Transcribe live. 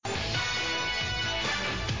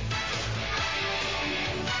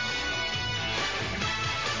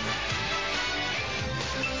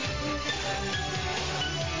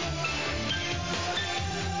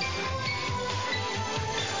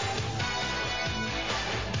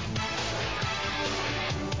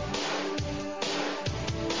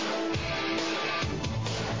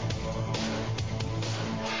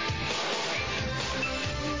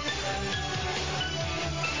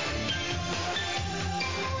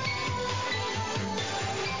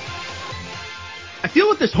I feel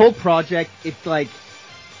with this whole project, it's like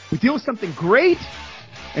we deal with something great,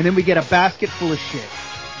 and then we get a basket full of shit.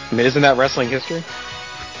 I mean, isn't that wrestling history?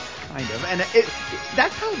 Kind of, and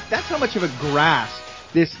that's how much of a grasp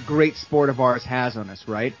this great sport of ours has on us,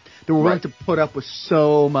 right? That we're willing to put up with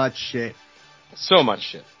so much shit. So much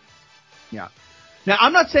shit. Yeah. Now,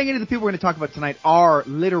 I'm not saying any of the people we're going to talk about tonight are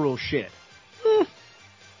literal shit.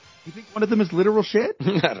 You think one of them is literal shit?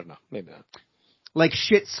 I don't know. Maybe not. Like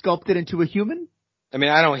shit sculpted into a human? I mean,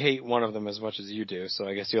 I don't hate one of them as much as you do, so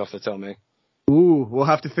I guess you'll have to tell me. Ooh, we'll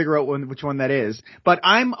have to figure out which one that is. But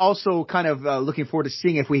I'm also kind of looking forward to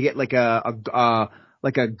seeing if we get like a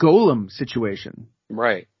golem situation.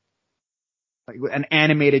 Right. Like an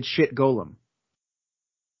animated shit golem.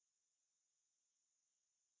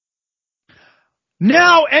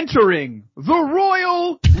 Now entering the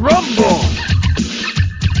Royal Rumble.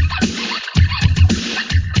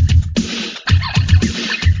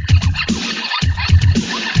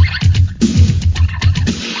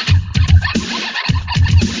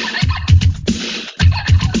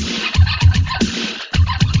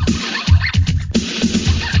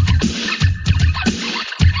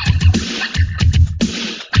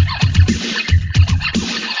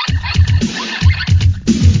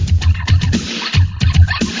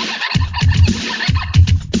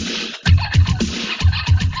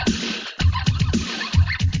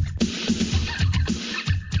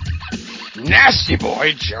 Nasty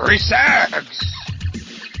boy Jerry Sags.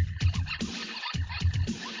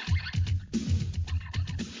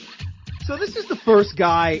 So this is the first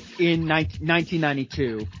guy in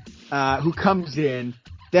 1992 who comes in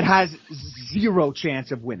that has zero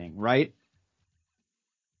chance of winning, right?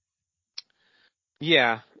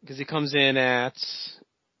 Yeah, because he comes in at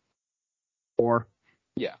 4.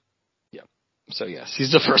 Yeah. So yes,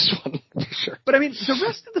 he's the first one for sure. But I mean, the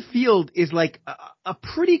rest of the field is like a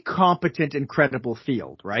pretty competent and credible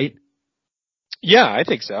field, right? Yeah, I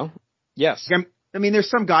think so. Yes. I mean, there's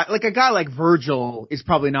some guy, like a guy like Virgil is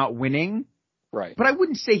probably not winning. Right. But I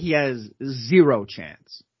wouldn't say he has zero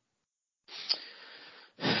chance.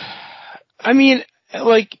 I mean,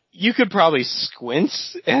 like, you could probably squint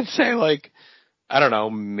and say, like, I don't know,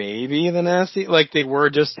 maybe the Nasty, like, they were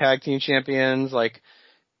just tag team champions, like,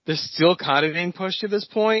 they're still kind of being pushed to this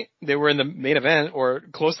point. They were in the main event or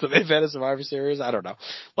close to the main event of Survivor Series. I don't know.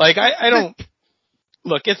 Like, I don't,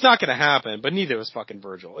 look, it's not going to happen, but neither was fucking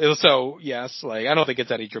Virgil. So, yes, like, I don't think it's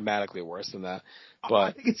any dramatically worse than that. But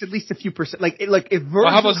I think it's at least a few percent. Like if Virgil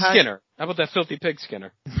how about Skinner? How about that filthy pig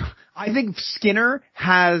Skinner? I think Skinner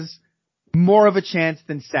has more of a chance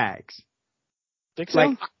than Sags. Think so?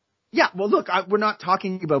 Like, yeah, well, look, we're not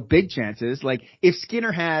talking about big chances. Like, if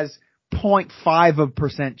Skinner has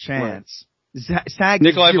 0.5% chance, right. Sags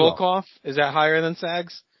Nikolai is 0. Volkov, is that higher than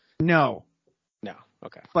Sags? No.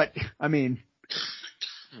 Okay. But I mean,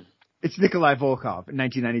 it's Nikolai Volkov in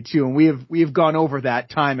 1992, and we have gone over that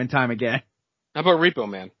time and time again. How about Repo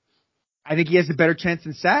Man? I think he has a better chance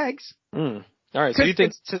than Sags. All right, so you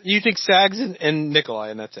think Sags and Nikolai,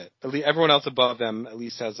 and that's it. Everyone else above them at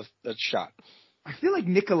least has a shot. I feel like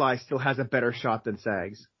Nikolai still has a better shot than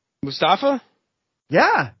Sags. Mustafa?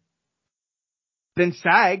 Yeah. Than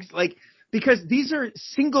Sags, like, because these are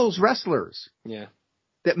singles wrestlers. Yeah.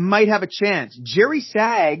 That might have a chance. Jerry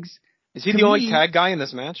Sags. Is he the only tag guy in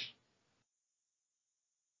this match?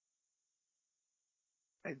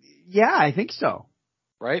 Yeah, I think so.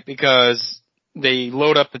 Right? Because they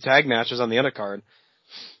load up the tag matches on the undercard.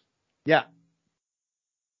 Yeah.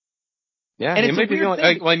 Yeah, and it it's might be the only.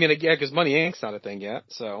 thing. Well, I mean, yeah, because Money Inc.'s not a thing yet,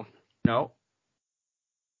 so. No.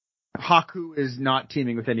 Haku is not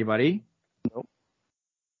teaming with anybody. Nope.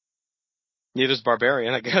 Neither's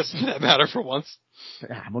Barbarian, I guess, for that matter, for once.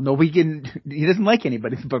 Yeah, well, no, he doesn't like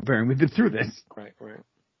anybody Barbarian. We've been through this. Right.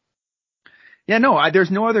 Yeah, no,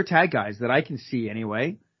 there's no other tag guys that I can see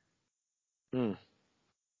anyway. I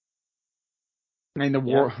mean, the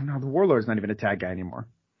Warlord's not even a tag guy anymore.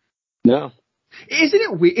 No. Is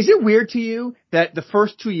it weird to you that the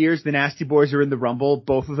first 2 years the Nasty Boys are in the Rumble,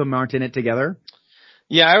 both of them aren't in it together?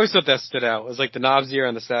 Yeah, I always thought that stood out. It was like the Knobs year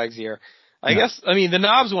and the Sags year. I guess, I mean, the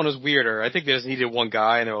Knobs one was weirder. I think they just needed one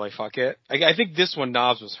guy and they were like, fuck it. I think this one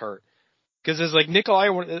Knobs was hurt. Cause there's like Nikolai,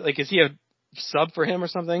 like, is he a sub for him or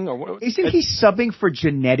something? Or what? Isn't he subbing for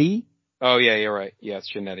Jannetty? Oh yeah, you're right. Yeah,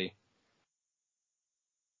 it's Jannetty.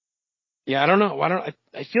 Yeah, I don't know.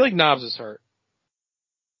 I feel like Knobs is hurt.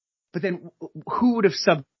 But then who would have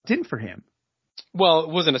subbed in for him? Well, it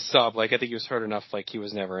wasn't a sub. Like, I think he was hurt enough, like he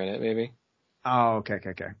was never in it, maybe. Oh, okay.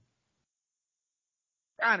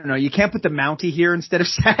 I don't know. You can't put the Mountie here instead of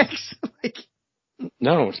Sags. Like,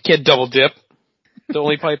 no, you can't double dip. The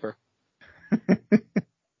only Piper.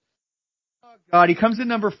 Oh God, he comes in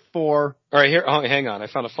number 4. All right, here. Oh, hang on. I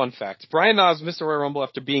found a fun fact. Brian Knobbs missed the Royal Rumble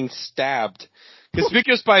after being stabbed.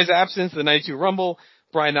 Conspicuous by his absence in the 92 Rumble,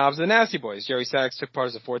 Brian Knobbs and the Nasty Boys. Jerry Sachs took part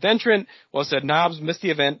as the 4th entrant, while said Knobbs missed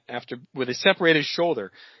the event with a separated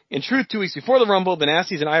shoulder. In truth, 2 weeks before the Rumble, the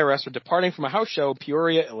Nasties and IRS were departing from a house show in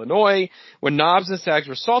Peoria, Illinois, when Knobbs and Sachs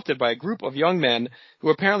were assaulted by a group of young men who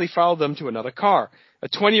apparently followed them to another car. A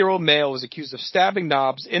 20-year-old male was accused of stabbing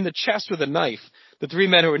Knobbs in the chest with a knife. The 3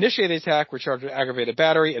 men who initiated the attack were charged with aggravated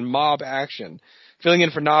battery and mob action. Filling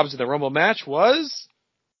in for Knobbs in the Rumble match was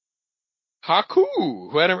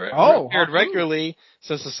Haku, who had appeared regularly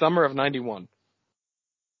since the summer of 91.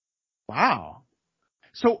 Wow.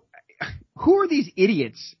 So, who are these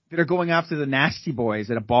idiots that are going after the Nasty Boys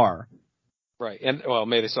at a bar? Right. And, well,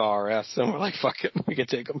 maybe they saw IRS and we're like, fuck it, we can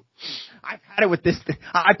take them. I've had it with this thing.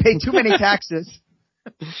 I paid too many taxes.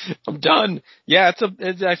 I'm done. Yeah, I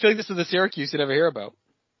feel like this is the Syracuse you never hear about.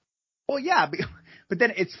 Well, yeah, but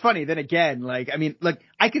then it's funny. Then again,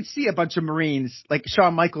 I could see a bunch of Marines, like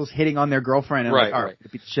Shawn Michaels, hitting on their girlfriend and all right,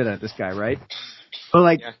 beat the shit out of this guy, right?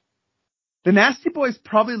 But the Nasty Boys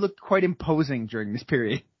probably looked quite imposing during this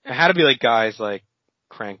period. It had to be like guys like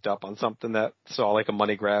cranked up on something that saw like a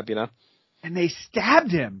money grab, you know? And they stabbed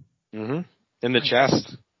him. Mm-hmm. In the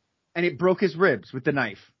chest. And it broke his ribs with the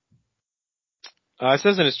knife. It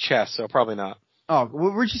says in his chest, so probably not. Oh,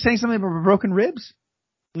 weren't you saying something about broken ribs?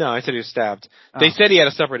 No, I said he was stabbed. Oh. They said he had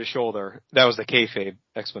a separated shoulder. That was the kayfabe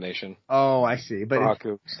explanation. Oh, I see. But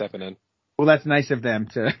Haku stepping in. Well, that's nice of them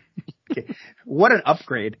to. What an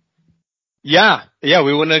upgrade. Yeah,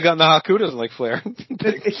 we wouldn't have gotten the Haku doesn't like Flair.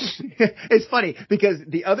 It's funny because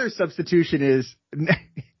the other substitution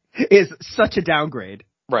is such a downgrade.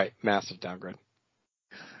 Right, massive downgrade.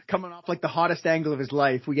 Coming off like the hottest angle of his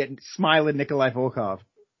life, we get smiling Nikolai Volkov.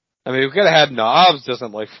 I mean, we could have had Knobbs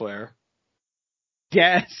doesn't like Flair.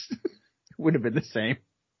 Yes, would have been the same.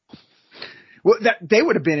 Well, they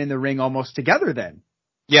would have been in the ring almost together then.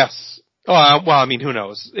 Yes. Oh, well, I mean, who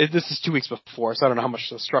knows? This is 2 weeks before, so I don't know how much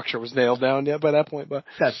the structure was nailed down yet by that point. But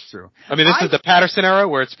that's true. I mean, this is the Patterson era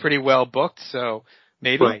where it's pretty well booked, so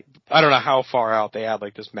maybe. Right. I don't know how far out they had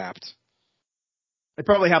like this mapped. They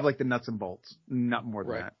probably have like the nuts and bolts, not more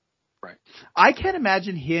than that. Right. I can't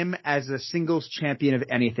imagine him as a singles champion of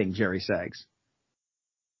anything, Jerry Saggs.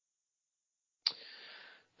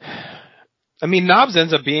 I mean, Knobbs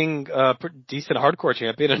ends up being a pretty decent hardcore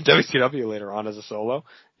champion in WCW later on as a solo.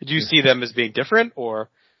 Did you see them as being different, or?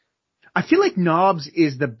 I feel like Knobbs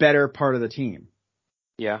is the better part of the team.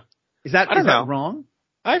 Yeah. Is that wrong?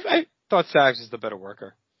 I thought Saggs is the better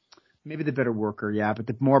worker. Maybe the better worker, yeah, but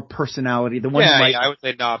the more personality, the one. Yeah, I would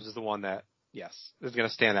say Knobbs is the one that, yes, is going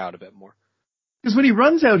to stand out a bit more. Because when he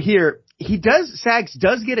runs out here, Saggs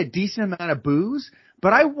does get a decent amount of boos,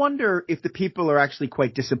 but I wonder if the people are actually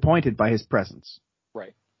quite disappointed by his presence.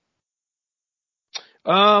 Right.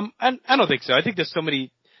 I don't think so. I think there's so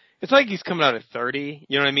many. It's like he's coming out at 30.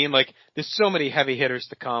 You know what I mean? Like there's so many heavy hitters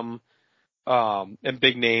to come, and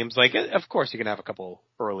big names. Like of course you can have a couple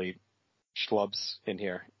early schlubs in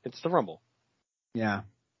here. It's the Rumble. Yeah.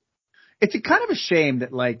 It's a kind of a shame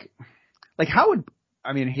that like how would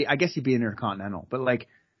I guess he'd be Intercontinental, but like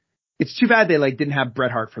it's too bad they like didn't have Bret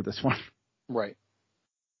Hart for this one. Right.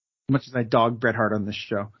 As much as I dog Bret Hart on this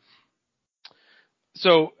show.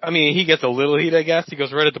 So, I mean, he gets a little heat, I guess. He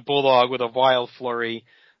goes right at the Bulldog with a wild flurry.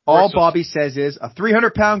 All Bobby says is a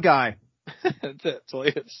 300-pound guy. That's it. That's all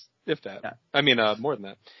he is. If that. Yeah. I mean, more than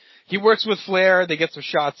that. He works with Flair. They get some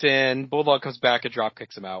shots in. Bulldog comes back and drop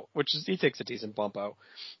kicks him out, he takes a decent bump out.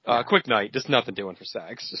 Quick night. Just nothing doing for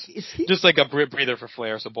Saggs. Just like a breather for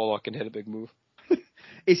Flair so Bulldog can hit a big move.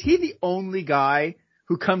 Is he the only guy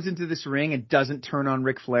who comes into this ring and doesn't turn on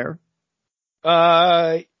Ric Flair?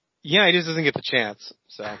 Yeah, he just doesn't get the chance.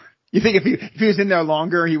 So you think if he was in there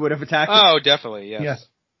longer, he would have attacked him? Oh, definitely, yes. Yeah.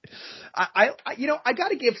 I got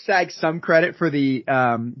to give Saggs some credit for the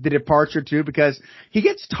departure too, because he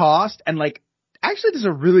gets tossed and like actually does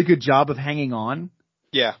a really good job of hanging on.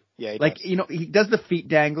 Yeah, he does. He does the feet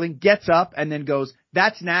dangling, gets up, and then goes,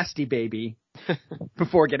 "That's nasty, baby,"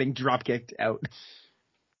 before getting drop kicked out.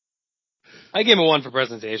 I gave him a 1 for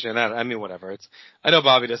presentation. I mean, whatever. I know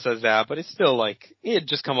Bobby just says that, but it's still like he had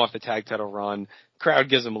just come off the tag title run. Crowd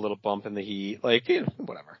gives him a little bump in the heat. Like,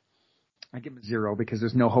 whatever. I give him a 0 because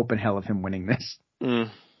there's no hope in hell of him winning this. Mm.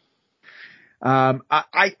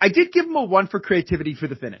 I did give him a 1 for creativity for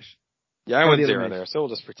the finish. Yeah, I went 0 there, so we'll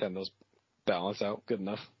just pretend those balance out. Good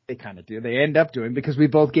enough. They kind of do. They end up doing because we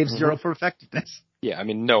both gave 0 for effectiveness. Yeah, I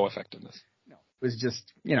mean, no effectiveness. Was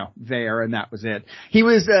just, there, and that was it. He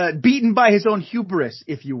was beaten by his own hubris,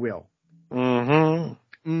 if you will.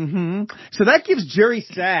 Mm-hmm. Mm-hmm. So that gives Jerry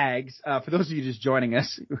Sags, for those of you just joining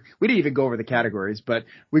us, we didn't even go over the categories, but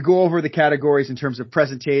we go over the categories in terms of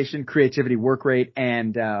presentation, creativity, work rate,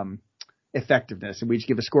 and effectiveness. And we each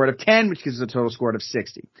give a score out of 10, which gives us a total score out of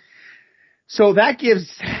 60. So that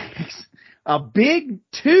gives Sags a big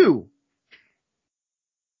 2.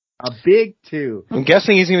 A big 2. I'm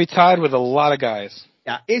guessing he's going to be tied with a lot of guys.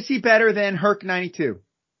 Yeah. Is he better than Herc 92?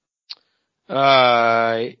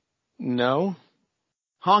 No.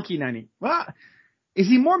 Honky 90. Well, is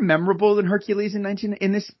he more memorable than Hercules in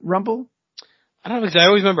this Rumble? I don't know, because I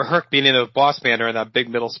always remember Herc being in a boss banner in that big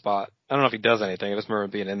middle spot. I don't know if he does anything. I just remember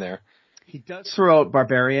him being in there. He does throw out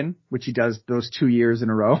Barbarian, which he does those 2 years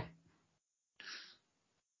in a row.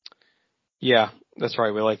 Yeah, that's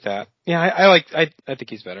right. We like that. Yeah, I think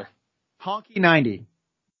he's better. Honky 90.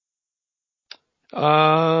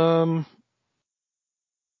 Probably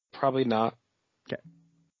not. Okay.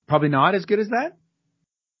 Probably not as good as that?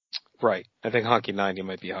 Right. I think Honky 90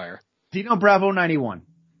 might be higher. Dino Bravo 91.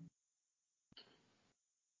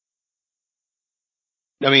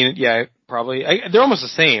 I mean, yeah, probably. They're almost the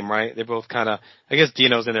same, right? They're both kind of, I guess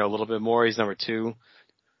Dino's in there a little bit more. He's number 2.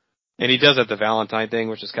 And he does have the Valentine thing,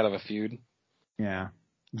 which is kind of a feud. Yeah.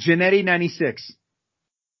 Janetti 96.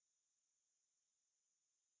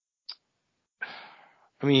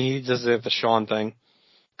 I mean, he does have the Sean thing.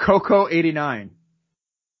 Coco 89.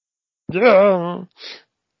 Yeah.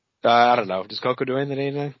 I don't know. Does Coco do anything at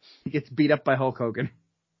 89? He gets beat up by Hulk Hogan.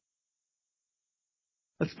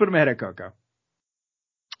 Let's put him ahead of Coco.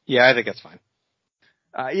 Yeah, I think that's fine.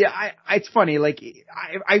 It's funny. Like,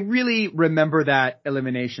 I really remember that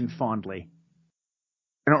elimination fondly.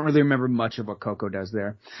 I don't really remember much of what Coco does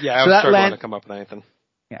there. Yeah, I was struggling to come up with anything.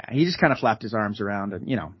 Yeah, he just kind of flapped his arms around and,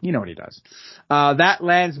 you know what he does. That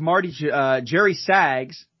lands Jerry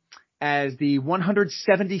Sags as the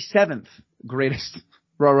 177th greatest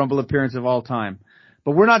Royal Rumble appearance of all time.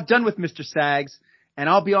 But we're not done with Mr. Sags. And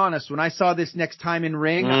I'll be honest, when I saw this next time in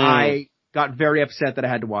ring, I got very upset that I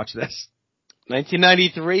had to watch this.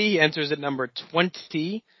 1993, enters at number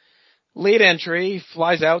 20. Late entry,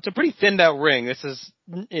 flies out. It's a pretty thinned out ring. This is,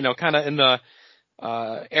 kind of in the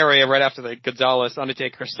area right after the Gonzalez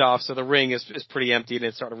Undertaker stuff. So the ring is pretty empty and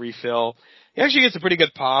it's starting to refill. He actually gets a pretty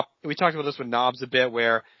good pop. We talked about this with Knobs a bit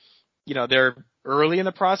where, they're early in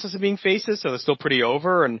the process of being faces, so they're still pretty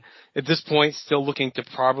over. And at this point, still looking to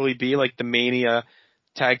probably be like the Mania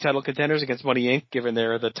tag title contenders against Money Inc., given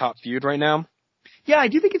they're the top feud right now. Yeah, I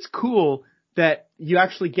do think it's cool that you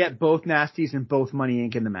actually get both Nasties and both Money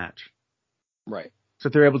Inc. in the match. Right. So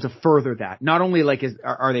they're able to further that. Not only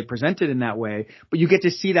are they presented in that way, but you get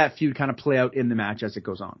to see that feud kind of play out in the match as it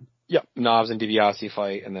goes on. Yep. Knobs and DiBiase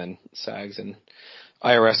fight, and then Sags and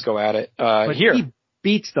IRS go at it. But he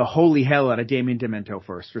beats the holy hell out of Damien Demento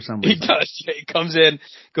first for some reason. He does. Yeah, he comes in,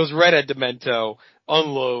 goes right at Demento,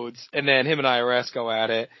 unloads, and then him and IRS go at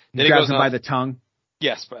it. Then he grabs him by the tongue.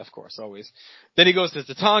 Yes, but of course, always. Then he goes to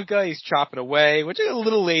Tatanka, he's chopping away, which is a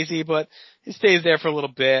little lazy, but he stays there for a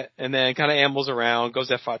little bit, and then kind of ambles around, goes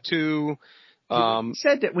to Fatu. He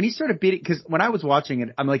said that when he started beating, because when I was watching it,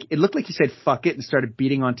 I'm like, it looked like he said fuck it and started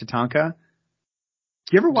beating on Tatanka.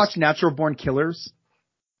 Do you ever watch Natural Born Killers?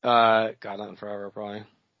 God, not in forever, probably.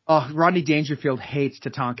 Oh, Rodney Dangerfield hates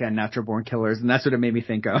Tatanka and Natural Born Killers, and that's what it made me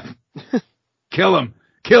think of. Kill him.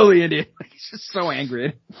 Kill the Indian. He's just so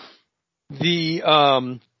angry.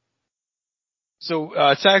 So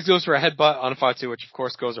Sags goes for a headbutt on Fatu, which of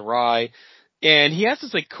course goes awry. And he has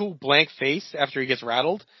this like cool blank face after he gets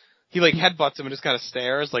rattled. He like headbutts him and just kind of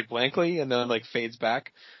stares like blankly and then like fades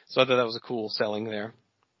back. So I thought that was a cool selling there.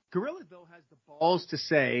 Gorilla though has the balls to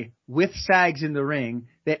say, with Sags in the ring,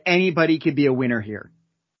 that anybody could be a winner here.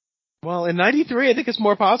 Well, in 93, I think it's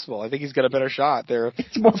more possible. I think he's got a better shot. They're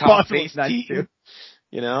it's more possible in 92.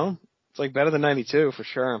 It's like better than 92 for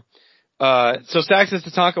sure. So Sags and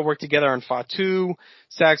Tatanka work together on Fatu.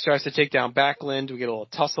 Sags tries to take down Backlund. We get a little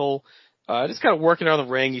tussle. Just kind of working around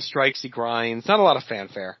the ring. He strikes, he grinds. Not a lot of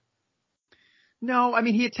fanfare. No, I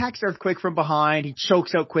mean, he attacks Earthquake from behind. He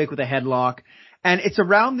chokes out Quake with a headlock. And it's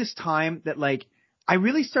around this time that, like, I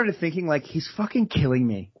really started thinking, like, he's fucking killing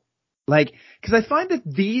me. Like, because I find that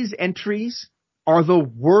these entries are the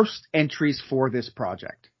worst entries for this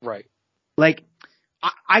project. Right. Like,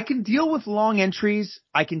 I can deal with long entries.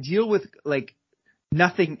 I can deal with, like,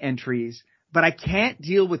 nothing entries. But I can't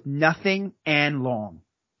deal with nothing and long.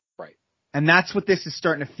 Right. And that's what this is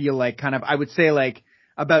starting to feel like, kind of, I would say, like,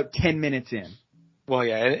 about 10 minutes in. Well,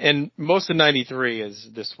 yeah, and most of 93 is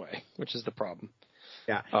this way, which is the problem.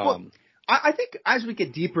 Yeah. Well, I think as we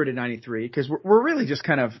get deeper to 93, because we're really just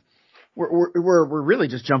kind of we're really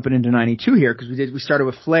just jumping into 92 here because we started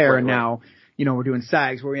with Flair and now we're doing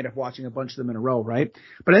SAGs where we end up watching a bunch of them in a row, right?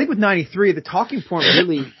 But I think with 93, the talking point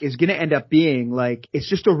really is going to end up being like, it's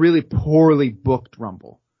just a really poorly booked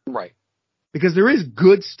Rumble. Right. Because there is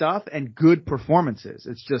good stuff and good performances.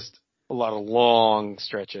 It's just a lot of long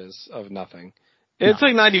stretches of nothing. It's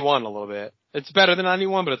like 91 a little bit. It's better than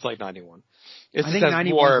 91, but it's like 91. It just has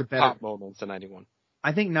more pop moments than 91.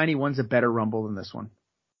 I think 91's a better Rumble than this one.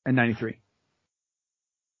 And 93.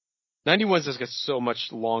 91's just got so much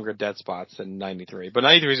longer dead spots than 93, but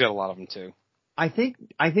 93's got a lot of them too. I think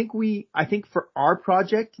for our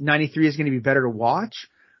project, 93 is going to be better to watch,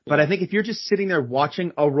 but I think if you're just sitting there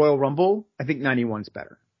watching a Royal Rumble, I think 91's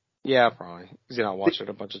better. Yeah, probably. Because you're not watching it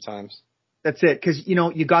a bunch of times. That's it. Because,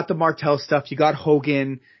 you got the Martel stuff, you got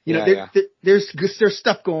Hogan, there's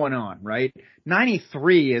stuff going on, right?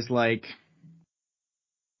 93 is like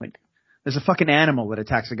there's a fucking animal that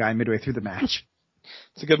attacks a guy midway through the match.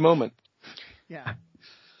 It's a good moment. Yeah.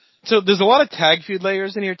 So there's a lot of tag feud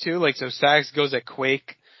layers in here too. Like, so Sags goes at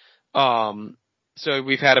Quake. So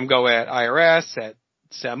we've had him go at IRS, at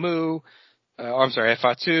Samu, at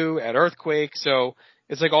Fatu, at Earthquake. So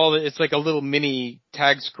it's like it's like a little mini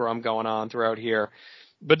tag scrum going on throughout here.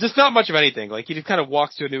 But just not much of anything. Like, he just kind of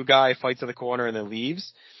walks to a new guy, fights in the corner, and then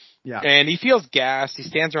leaves. Yeah. And he feels gassed. He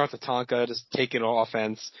stands around Tatanka, just taking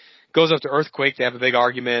offense. Goes up to Earthquake, they have a big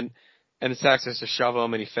argument. And the Sax has to shove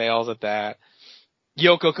him, and he fails at that.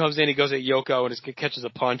 Yoko comes in, he goes at Yoko, and just catches a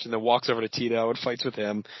punch, and then walks over to Tito and fights with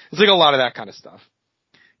him. It's like a lot of that kind of stuff.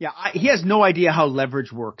 Yeah, he has no idea how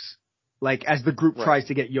leverage works. Like, as the group tries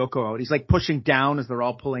to get Yoko out. He's like pushing down as they're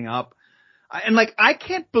all pulling up. And like, I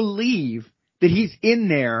can't believe that he's in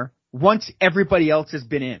there once everybody else has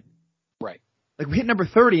been in. Like, we hit number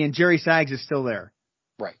 30, and Jerry Sags is still there.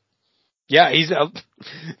 Yeah,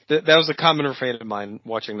 that was a common refrain of mine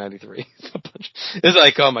watching 93. It's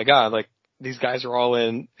like, oh my God, like, these guys are all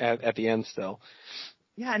in at the end still.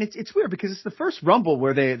 Yeah, and it's weird because it's the first Rumble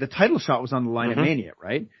where the title shot was on the line at Mania,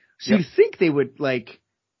 right? So you'd think they would, like,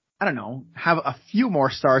 I don't know, have a few more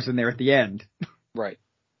stars in there at the end. Right.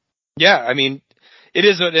 Yeah, I mean, it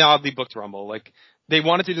is an oddly booked Rumble. Like, they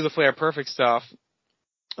wanted to do the Flair Perfect stuff.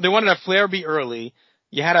 They wanted to have Flair be early.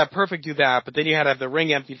 You had to have Perfect do that, but then you had to have the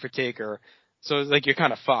ring emptied for Taker. So it's like, you're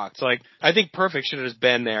kind of fucked. So, like, I think Perfect should have just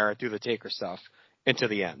been there through the Taker stuff into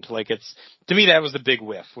the end. Like, to me, that was the big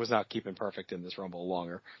whiff, was not keeping Perfect in this Rumble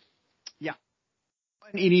longer. Yeah.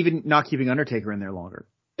 And even not keeping Undertaker in there longer.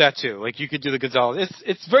 That too. Like, you could do the Gonzalez.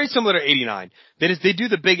 It's very similar to 89. They do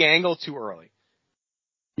the big angle too early.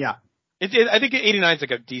 Yeah. I think 89 is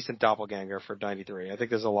like a decent doppelganger for 93. I think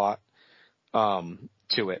there's a lot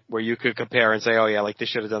to it where you could compare and say, oh yeah, like, they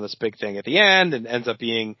should have done this big thing at the end, and ends up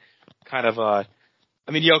being kind of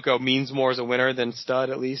Yoko means more as a winner than Stud,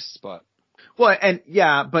 at least, but. Well,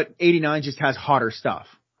 but 89 just has hotter stuff.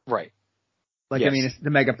 Right. Like, yes. I mean, it's the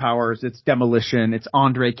Mega Powers, it's Demolition, it's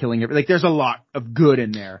Andre killing everything. Like, there's a lot of good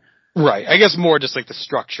in there. Right. I guess more just like the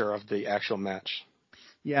structure of the actual match.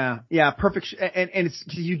 Yeah. Yeah. Perfect. And it's,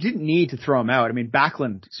 you didn't need to throw him out. I mean,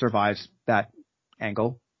 Backlund survives that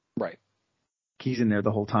angle. Right. He's in there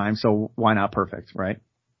the whole time, so why not Perfect, right?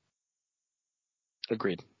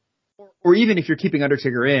 Agreed. Or even if you're keeping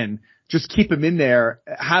Undertaker in, just keep him in there,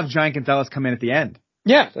 have Giant Gonzalez come in at the end.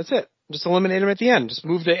 Yeah, that's it. Just eliminate him at the end. Just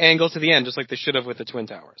move the angle to the end, just like they should have with the Twin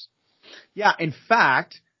Towers. Yeah, in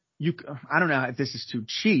fact, I don't know if this is too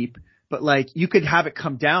cheap, but like, you could have it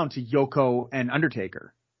come down to Yoko and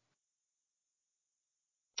Undertaker.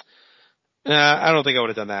 I don't think I would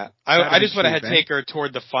have done that. I just would have had Taker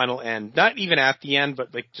toward the final end. Not even at the end,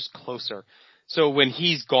 but like just closer. So when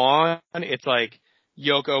he's gone, it's like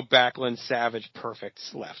Yoko, Backlund, Savage, Perfect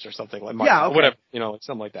left or something like that. Yeah, okay. Whatever,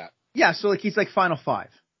 something like that. Yeah, so like he's like final 5.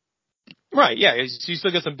 Right, yeah. So you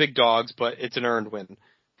still got some big dogs, but it's an earned win.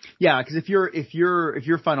 Yeah, because if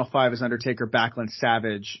your final 5 is Undertaker, Backlund,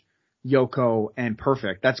 Savage, Yoko, and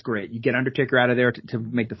Perfect, that's great. You get Undertaker out of there to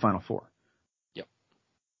make the final 4.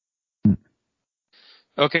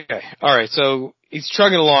 Okay. All right. So he's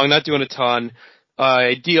chugging along, not doing a ton.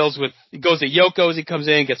 He goes to Yoko as he comes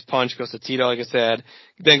in, gets punched, goes to Tito, like I said.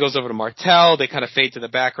 Then goes over to Martel. They kind of fade to the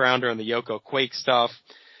background during the Yoko Quake stuff.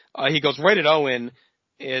 He goes right at Owen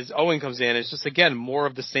as Owen comes in. It's just, again, more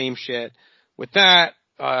of the same shit. With that,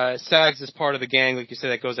 Sags is part of the gang, like you said,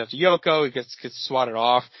 that goes after Yoko. He gets swatted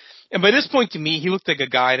off. And by this point, to me, he looked like a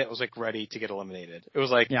guy that was like ready to get eliminated. It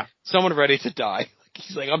was like someone ready to die.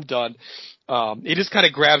 He's like, I'm done. He just kind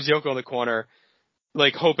of grabs Yoko in the corner,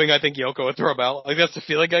 like hoping, I think, Yoko would throw him out. Like, that's the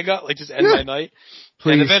feeling I got. Like, just end my night.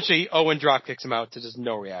 Please. And eventually Owen drop kicks him out to just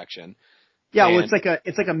no reaction. Yeah, well,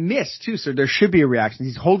 it's like a miss too, so there should be a reaction.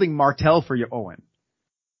 He's holding Martel for your Owen.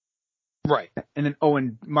 Right. And then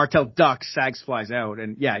Owen Martel ducks, Sags flies out,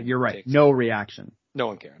 and yeah, you're right. No reaction. No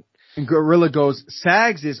one cared. And Gorilla goes,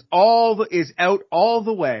 Sags is out all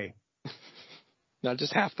the way. Not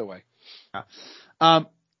just half the way.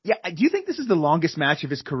 Yeah. Do you think this is the longest match of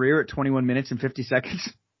his career at 21 minutes and 50 seconds?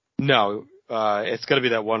 No. It's got to be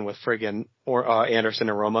that one with friggin' Anderson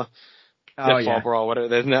and Roma. That fall brawl,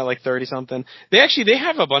 whatever. Isn't that like 30 something? They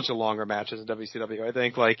have a bunch of longer matches in WCW. I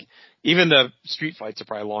think like even the street fights are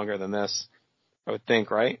probably longer than this. I would think,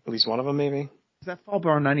 right? At least one of them, maybe. Is that Fall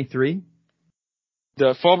Brawl 93?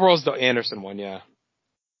 The Fall Brawl is the Anderson one, yeah.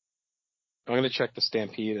 I'm gonna check the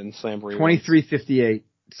Stampede and Slamboree. 23:58.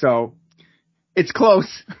 So it's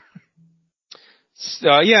close.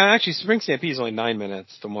 Yeah, actually, Spring Stampede is only 9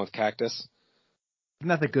 minutes. The one with Cactus. Isn't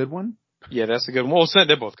that the good one? Yeah, that's a good one. Well,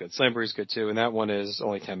 they're both good. Slamboree's good too, and that one is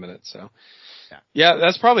only 10 minutes. So, yeah,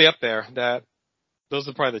 that's probably up there. Those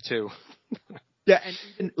are probably the two. Yeah,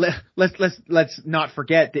 and let's not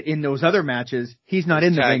forget that in those other matches, he's not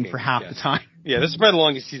in the ring for half the time. Yeah, this is probably the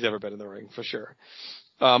longest he's ever been in the ring for sure.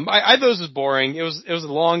 I thought this was boring. It was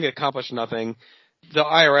long, it accomplished nothing. The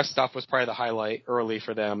IRS stuff was probably the highlight early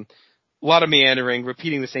for them. A lot of meandering,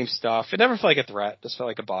 repeating the same stuff. It never felt like a threat. It just felt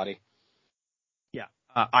like a body. Yeah,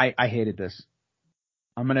 I hated this.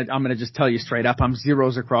 I'm gonna just tell you straight up. I'm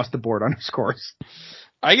zeros across the board on his scores.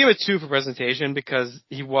 I give it 2 for presentation because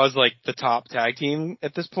he was like the top tag team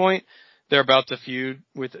at this point. They're about to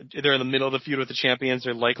they're in the middle of the feud with the champions.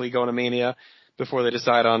 They're likely going to Mania before they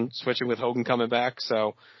decide on switching with Hogan coming back.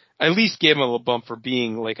 So I at least gave him a little bump for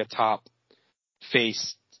being like a top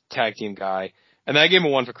face tag team guy. And I gave him a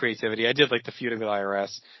 1 for creativity. I did like the feuding with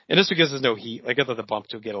IRS. And just because there's no heat, like I thought the bump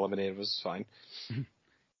to get eliminated was fine.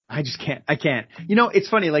 I just can't. I can't. You know, it's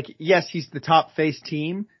funny. Like, yes, he's the top face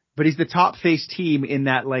team, but he's the top face team in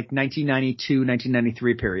that like 1992,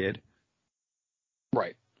 1993 period.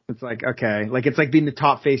 Right. It's like, okay. Like, it's like being the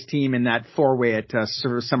top face team in that 4-way at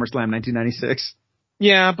SummerSlam 1996.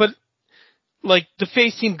 Yeah, but like the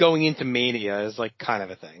face team going into Mania is like kind of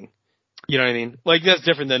a thing. You know what I mean? Like that's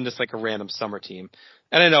different than just like a random summer team.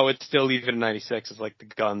 And I know it's still even in 96. It's like the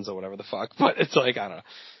Guns or whatever the fuck, but it's like, I don't know.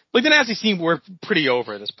 Like the Nasty team were pretty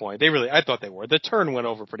over at this point. I thought they were. The turn went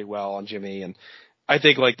over pretty well on Jimmy, and I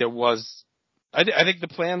think like I think the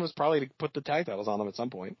plan was probably to put the tag titles on them at some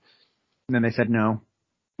point. And then they said no.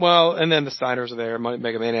 Well, and then the Steiners are there,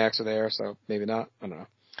 Mega Maniacs are there, so maybe not. I don't know.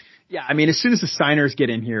 Yeah, I mean, as soon as the Steiners get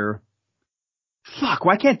in here, fuck,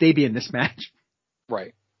 why can't they be in this match?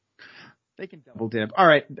 Right. They can double dip. All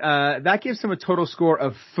right, that gives him a total score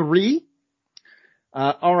of 3.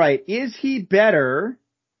 All right, is he better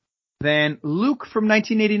than Luke from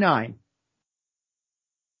 1989?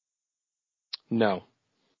 No.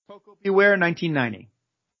 Coco Beware 1990?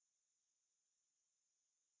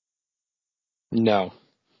 No.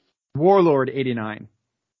 Warlord 89?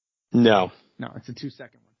 No. No, it's a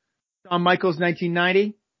 2-second one. Shawn Michaels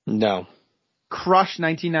 1990? No. Crush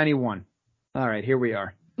 1991. All right, here we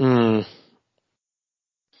are.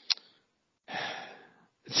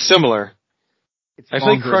 It's similar. I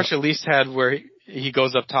think Crush though. at least had where he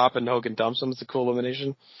goes up top and Hogan dumps him. It's a cool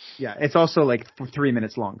elimination. Yeah, it's also like 3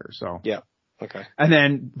 minutes longer. So yeah, okay. And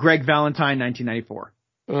then Greg Valentine 1994.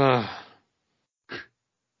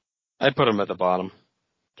 I'd put him at the bottom.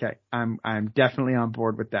 Okay, I'm definitely on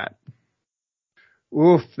board with that.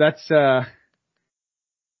 Oof, that's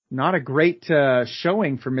not a great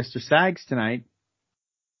showing for Mr. Sags tonight.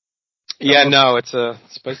 Yeah, no, it's a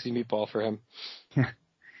spicy meatball for him.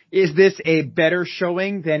 Is this a better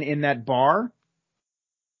showing than in that bar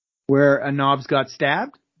where a knobs got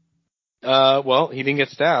stabbed? Well, he didn't get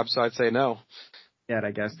stabbed, so I'd say no. Yeah,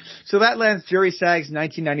 I guess. So that lands Jerry Sags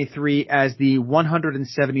 1993 as the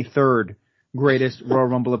 173rd greatest Royal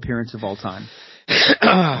Rumble appearance of all time.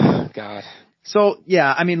 Oh, God. So,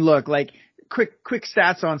 yeah, I mean, look, like, quick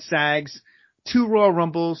stats on Sags. 2 Royal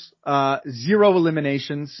Rumbles, 0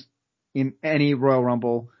 eliminations in any Royal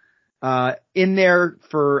Rumble. In there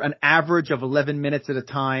for an average of 11 minutes at a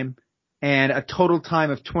time and a total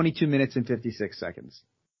time of 22 minutes and 56 seconds.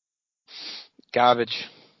 Garbage.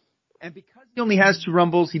 And because he only has 2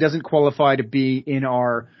 Rumbles, he doesn't qualify to be in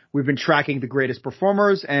we've been tracking the greatest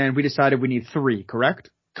performers and we decided we need 3, correct?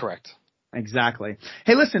 Correct. Exactly.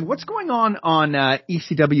 Hey, listen, what's going on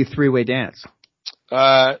ECW 3-Way Dance?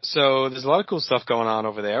 So there's a lot of cool stuff going on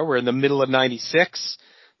over there. We're in the middle of 96.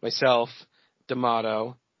 Myself,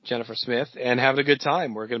 D'Amato, Jennifer Smith, and having a good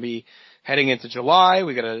time. We're going to be heading into July.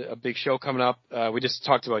 We got a big show coming up. We just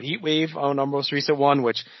talked about Heatwave on our most recent one,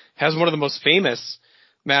 which has one of the most famous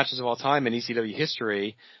matches of all time in ECW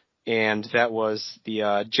history. and that was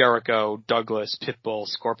the Jericho, Douglas, Pitbull,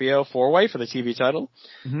 Scorpio 4-way for the TV title,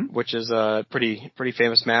 which is a pretty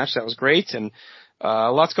famous match. That was great, and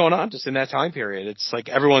lots going on just in that time period. It's like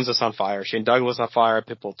everyone's just on fire. Shane Douglas on fire,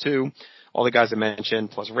 Pitbull too. All the guys I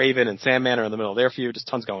mentioned, plus Raven and Sandman are in the middle of their feud. Just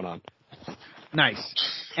tons going on. Nice.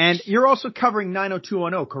 And you're also covering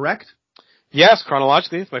 90210, correct? Yes,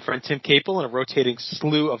 chronologically, with my friend Tim Capel and a rotating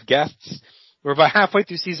slew of guests. We're about halfway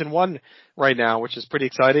through season 1 right now, which is pretty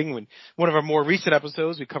exciting. When one of our more recent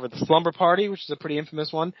episodes, we covered the Slumber Party, which is a pretty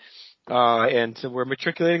infamous one. And so we're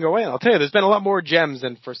matriculating our way. And I'll tell you, there's been a lot more gems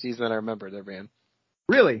than first season than I remember there, man.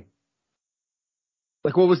 Really?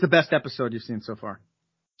 Like, what was the best episode you've seen so far?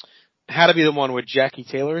 Had to be the one with Jackie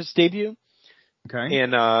Taylor's debut. Okay.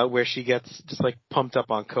 And where she gets just like pumped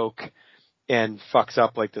up on coke and fucks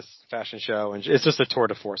up like this fashion show, and it's just a tour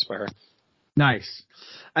de force by her. Nice.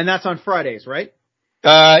 And that's on Fridays, right?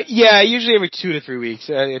 Yeah, usually every 2 to 3 weeks.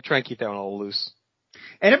 I try and keep that one a little loose.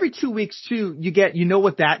 And every 2 weeks too, you know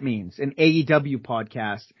what that means, an AEW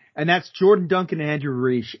podcast. And that's Jordan Duncan and Andrew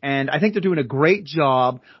Reich. And I think they're doing a great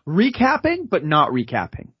job recapping, but not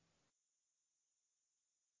recapping.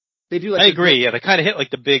 They do like I agree. Yeah, they kind of hit like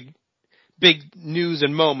the big news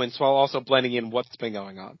and moments while also blending in what's been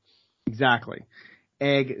going on. Exactly.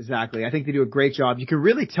 I think they do a great job. You can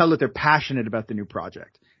really tell that they're passionate about the new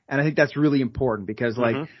project. And I think that's really important because,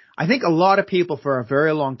 like, I think a lot of people for a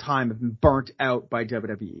very long time have been burnt out by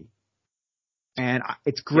WWE. And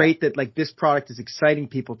it's great that, like, this product is exciting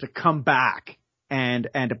people to come back and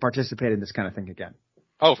to participate in this kind of thing again.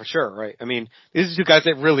 Oh, for sure, right. I mean, these are two guys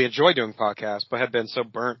that really enjoy doing podcasts, but have been so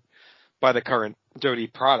burnt by the current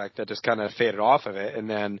WWE product that just kind of faded off of it. And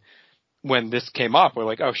then when this came up, we're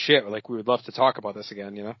like, oh shit, like we would love to talk about this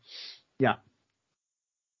again, you know? Yeah.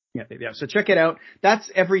 So check it out.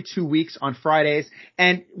 That's every 2 weeks on Fridays.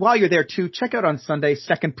 And while you're there too, check out on Sunday,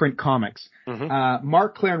 Second Print Comics.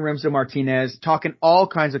 Mark, Claire, and Remzo Martinez talking all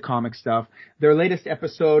kinds of comic stuff. Their latest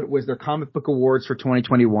episode was their comic book awards for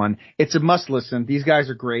 2021. It's a must listen. These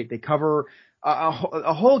guys are great. They cover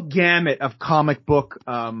a whole gamut of comic book,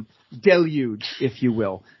 deluge, if you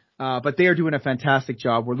will. But they are doing a fantastic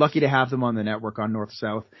job. We're lucky to have them on the network on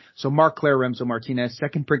North-South. So Mark, Claire, Remzo Martinez,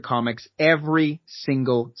 Second Print Comics, every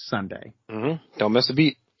single Sunday. Don't miss a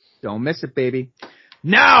beat. Don't miss it, baby.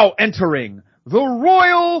 Now entering the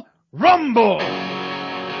Royal Rumble.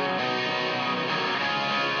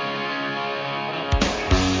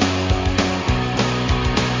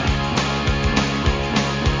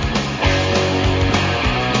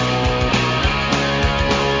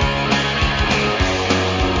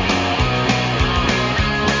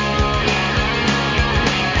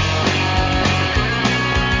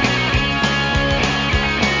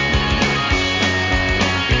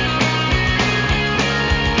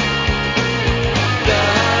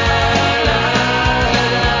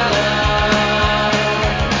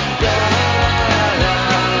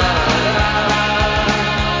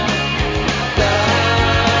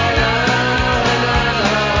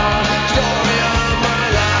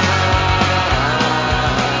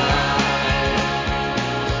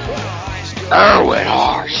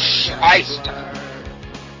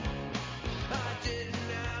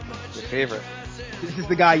 Favorite. This is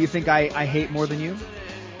the guy you think I hate more than you?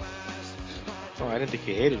 Oh, I didn't think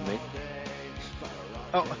you hated me.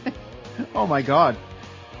 Oh my God.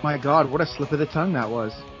 My God, what a slip of the tongue that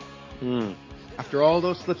was. After all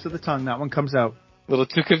those slips of the tongue, that one comes out. A little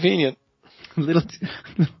too convenient.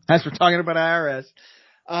 As we're talking about IRS.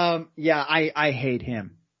 I hate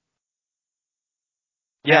him.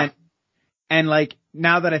 Yeah. And like,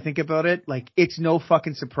 now that I think about it, like, it's no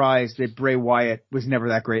fucking surprise that Bray Wyatt was never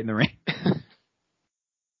that great in the ring.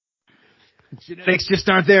 Genetics just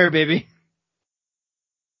aren't there, baby.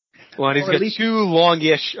 Well, and he's got 2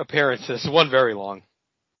 long-ish appearances. One very long.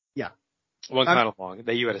 Yeah. One kind of long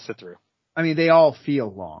that you had to sit through. I mean, they all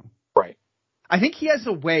feel long. Right. I think he has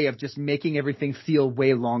a way of just making everything feel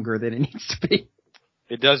way longer than it needs to be.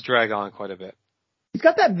 It does drag on quite a bit. He's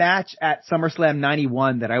got that match at SummerSlam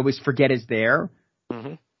 91 that I always forget is there.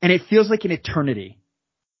 And it feels like an eternity.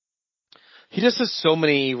 He just has so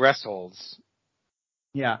many rest holds.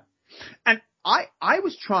 Yeah. And I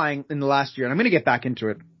was trying in the last year, and I'm going to get back into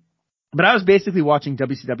it, but I was basically watching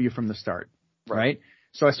WCW from the start, right?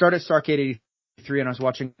 So I started Starrcade 83, and I was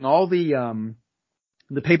watching all the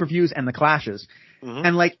pay-per-views and the clashes.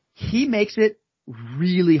 And, like, he makes it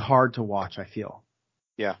really hard to watch, I feel.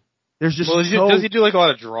 Yeah. There's just does he do, like, a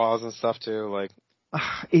lot of draws and stuff, too? Like,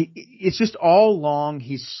 it's just all long.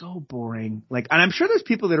 He's so boring. Like, and I'm sure there's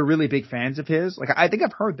people that are really big fans of his. Like, I think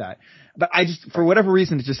I've heard that, but I just, for whatever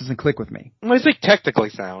reason, it just doesn't click with me. Well, he's like technically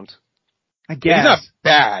sound. I guess. He's not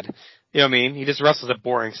bad. You know what I mean? He just wrestles a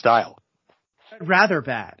boring style. Rather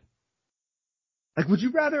bad. Like, would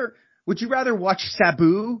you rather watch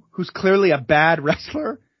Sabu, who's clearly a bad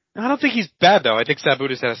wrestler? I don't think he's bad though. I think Sabu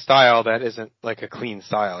just has a style that isn't like a clean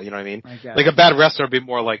style. You know what I mean? I guess. Like a bad wrestler would be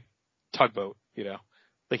more like Tugboat. You know,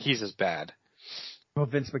 like he's as bad. Well,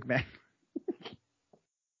 Vince McMahon.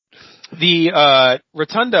 The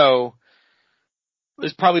Rotundo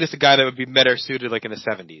is probably just a guy that would be better suited like in the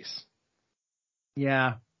 70s.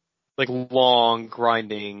 Yeah. Like long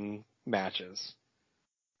grinding matches.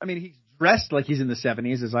 I mean, he's dressed like he's in the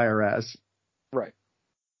 70s as IRS. Right.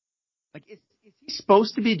 Like, is he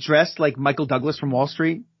supposed to be dressed like Michael Douglas from Wall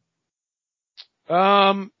Street?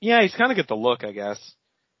 Yeah, he's kind of got the look, I guess.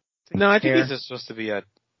 No, I think he's just supposed to be I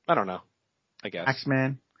don't know, I guess.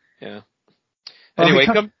 Axeman. Yeah. Well, anyway,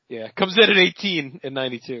 comes in at 18 in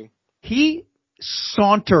 92. He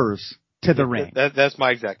saunters to the ring. That's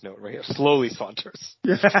my exact note right here. Slowly saunters.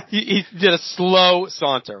 Yeah. He did a slow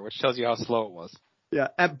saunter, which tells you how slow it was. Yeah,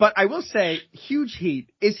 but I will say, huge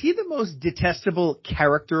heat. Is he the most detestable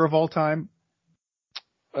character of all time?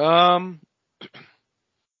 I mean,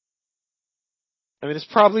 there's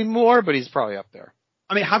probably more, but he's probably up there.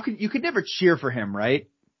 I mean, you could never cheer for him, right?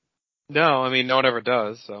 No, I mean, no one ever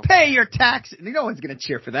does, so. Pay your taxes. No one's going to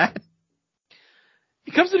cheer for that.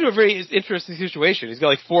 He comes into a very interesting situation. He's got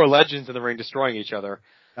like 4 legends in the ring destroying each other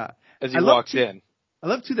as he walks in. I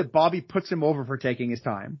love, too, that Bobby puts him over for taking his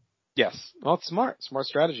time. Yes. Well, it's smart. Smart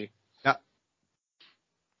strategy. Yeah.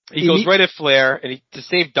 He goes right at Flair to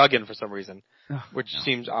save Duggan for some reason, which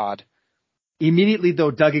seems odd. Immediately,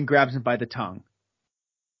 though, Duggan grabs him by the tongue.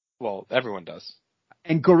 Well, everyone does.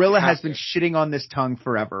 And Gorilla has been shitting on this tongue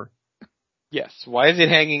forever. Yes. Why is it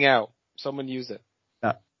hanging out? Someone use it.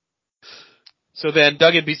 Yeah. So then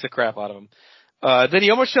Duggan beats the crap out of him. Then he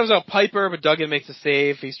almost shoves out Piper, but Duggan makes a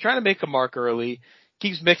save. He's trying to make a mark early.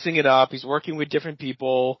 Keeps mixing it up. He's working with different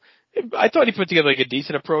people. I thought he put together like a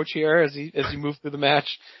decent approach here as he moved through the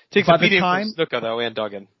match. Takes a beating from Snuka though and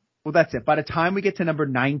Duggan. Well, that's it. By the time we get to number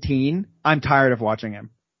 19, I'm tired of watching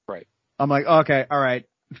him. Right. I'm like, okay, all right.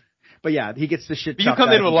 But yeah, he gets the shit. But you come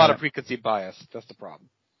in with a lot of preconceived bias. That's the problem.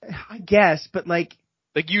 I guess, but like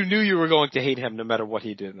you knew you were going to hate him no matter what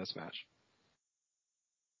he did in this match.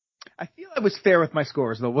 I feel I was fair with my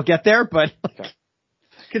scores though. We'll get there, but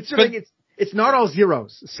considering it's not all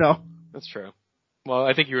zeros, so. That's true. Well,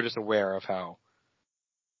 I think you were just aware of how,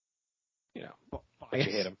 that you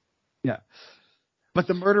hate him. Yeah. But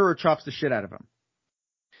the murderer chops the shit out of him.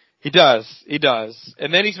 He does.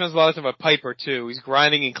 And then he spends a lot of time with Piper too. He's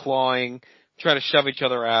grinding and clawing, trying to shove each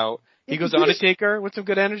other out. He goes to Undertaker with some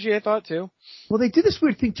good energy, I thought too. Well, they did this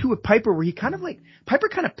weird thing too with Piper where Piper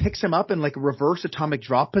kind of picks him up in like a reverse atomic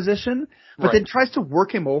drop position, but then tries to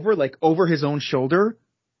work him over his own shoulder.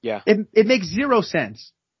 Yeah. It makes zero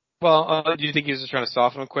sense. Well, do you think he was just trying to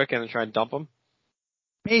soften him quick and then try and dump him?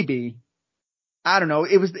 Maybe. I don't know.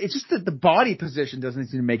 It's just that the body position doesn't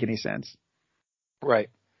seem to make any sense. Right.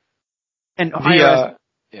 And IRS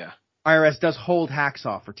does hold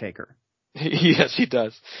Hacksaw for Taker. Yes, he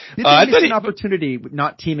does. I think an opportunity with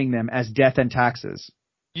not teaming them as Death and Taxes.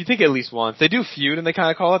 You think at least once. They do feud, and they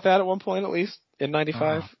kind of call it that at one point, at least, in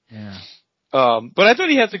 95. Yeah. But I thought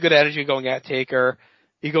he had some good energy going at Taker.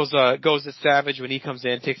 He goes to Savage when he comes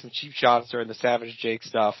in, takes some cheap shots during the Savage Jake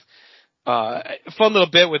stuff. Fun little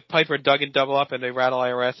bit with Piper and Duggan double up and they rattle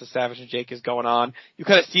IRS as Savage and Jake is going on. You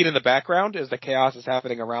kind of see it in the background as the chaos is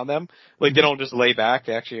happening around them. Like they don't just lay back,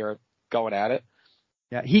 they actually are going at it.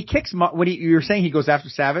 Yeah, he kicks, when you were saying he goes after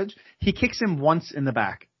Savage, he kicks him once in the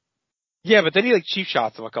back. Yeah, but then he cheap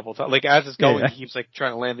shots him a couple of times. Like as it's going, he keeps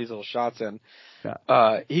trying to land these little shots in.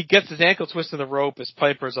 Yeah. He gets his ankle twisted in the rope as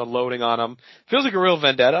Piper's unloading on him. Feels like a real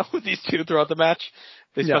vendetta with these two throughout the match.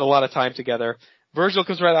 They spend a lot of time together. Virgil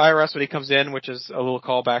comes right at IRS when he comes in, which is a little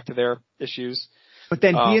callback to their issues. But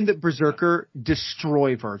then he and the Berzerker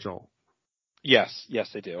destroy Virgil. Yes,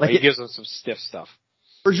 they do. He gives him some stiff stuff.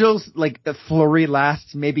 Virgil's the flurry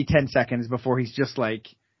lasts maybe 10 seconds before he's just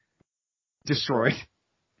destroyed.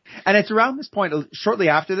 And it's around this point, shortly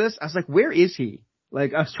after this, I was like, where is he? I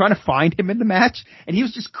was trying to find him in the match, and he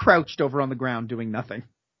was just crouched over on the ground doing nothing.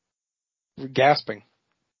 Gasping.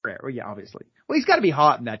 Well, yeah, obviously. Well, he's got to be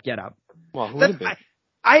hot in that getup. Well, who would be?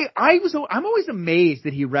 I'm always amazed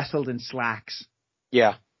that he wrestled in slacks.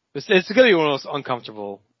 Yeah. It's going to be one of those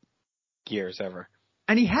uncomfortable gears ever.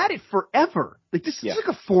 And he had it forever. This is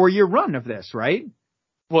a 4-year run of this, right?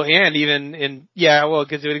 Well, and even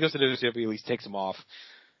because when he goes to WCW, he at least takes him off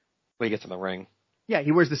when he gets in the ring. Yeah,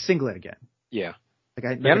 he wears the singlet again. Yeah.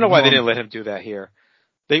 I don't know why they didn't let him do that here.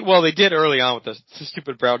 They did early on with the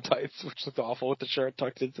stupid brown tights, which looked awful with the shirt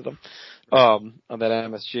tucked into them, on that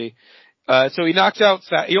MSG. So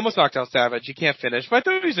he almost knocked out Savage. He can't finish, but I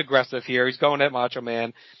thought he was aggressive here. He's going at Macho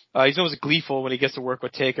Man. He's always gleeful when he gets to work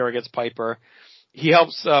with Taker against Piper. He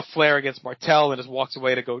helps, Flair against Martel and just walks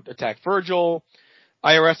away to go attack Virgil.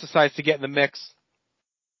 IRS decides to get in the mix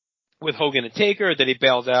with Hogan and Taker. Then he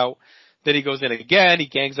bails out. Then he goes in again. He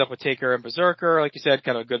gangs up with Taker and Berzerker. Like you said,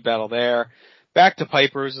 kind of a good battle there. Back to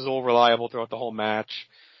Piper's is all reliable throughout the whole match.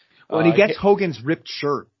 When he gets Hogan's ripped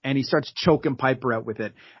shirt and he starts choking Piper out with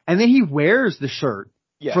it. And then he wears the shirt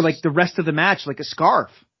for like the rest of the match, like a scarf.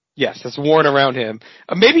 Yes, it's worn around him.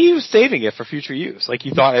 Maybe he was saving it for future use. Like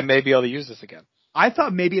he thought I may be able to use this again. I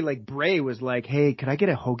thought maybe like Bray was like, hey, could I get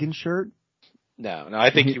a Hogan shirt? No,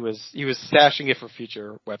 I think he was stashing it for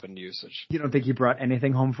future weapon usage. You don't think he brought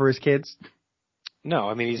anything home for his kids? No,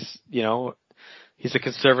 I mean he's a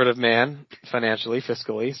conservative man financially,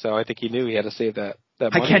 fiscally, so I think he knew he had to save that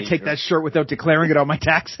money. I can't take that shirt without declaring it on my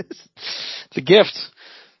taxes. It's a gift.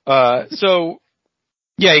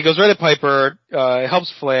 He goes right at Piper,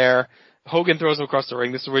 helps Flair. Hogan throws him across the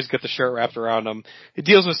ring. This is where he's got the shirt wrapped around him. He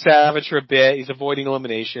deals with Savage for a bit. He's avoiding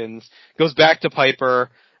eliminations. Goes back to Piper.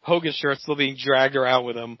 Hogan's shirt still being dragged around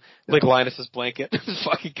with him, like Linus's blanket. Just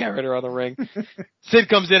fucking carried her on the ring. Sid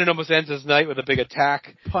comes in and almost ends his night with a big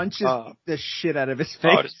attack. Punches the shit out of his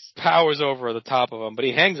face. Just powers over the top of him, but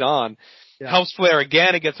he hangs on. Yeah. Helps Flair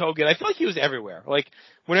again against Hogan. I feel like he was everywhere. Like,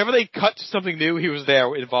 whenever they cut to something new, he was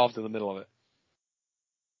there, involved in the middle of it.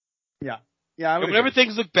 Yeah. Yeah. Whenever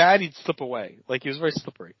things look bad, he'd slip away. Like, he was very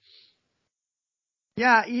slippery.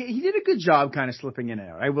 Yeah, he did a good job kind of slipping in and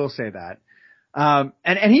out. I will say that.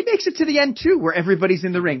 And he makes it to the end too, where everybody's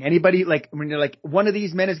in the ring. Anybody, like, when you're like, one of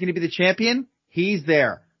these men is going to be the champion, he's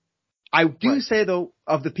there. I do say though,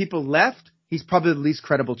 of the people left, he's probably the least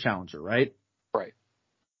credible challenger, right? Right.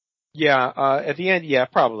 Yeah, at the end, yeah,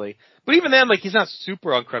 probably. But even then, like, he's not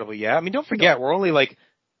super uncredible yet. I mean, don't forget, we're only like,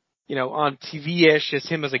 on TV-ish as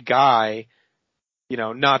him as a guy,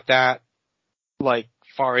 not that, like,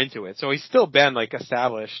 far into it. So he's still been, like,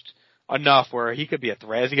 established enough where he could be a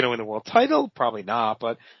threat. Is he going to win the world title? Probably not,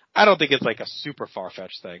 but I don't think it's like a super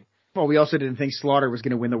far-fetched thing. Well, we also didn't think Slaughter was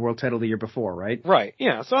going to win the world title the year before, right? Right,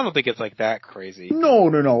 yeah, so I don't think it's like that crazy.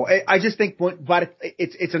 No. I just think, but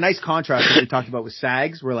it's a nice contrast that we talked about with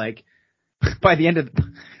Sags, where like, by the end of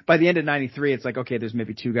 93, it's like, okay, there's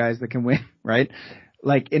maybe two guys that can win, right?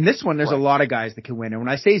 Like, in this one, there's a lot of guys that can win. And when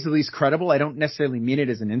I say he's the least credible, I don't necessarily mean it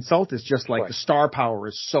as an insult. It's just like the star power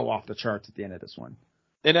is so off the charts at the end of this one.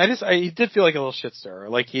 And he did feel like a little shit stirrer.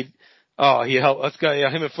 Like he helped,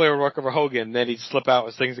 him and Flair would work over Hogan, and then he'd slip out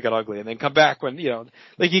as things got ugly, and then come back when,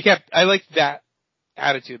 I liked that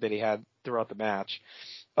attitude that he had throughout the match.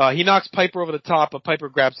 He knocks Piper over the top, but Piper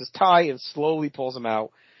grabs his tie and slowly pulls him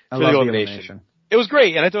out for the elimination. It was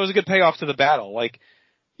great, and I thought it was a good payoff to the battle. Like,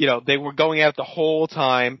 they were going at it the whole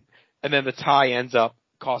time, and then the tie ends up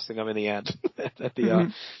costing them in the end at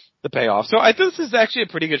the payoff. So I thought this is actually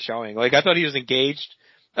a pretty good showing. Like, I thought he was engaged.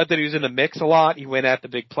 I thought he was in the mix a lot. He went at the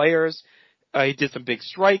big players. He did some big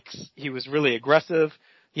strikes. He was really aggressive.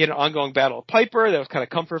 He had an ongoing battle with Piper that was kind of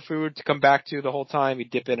comfort food to come back to the whole time. He'd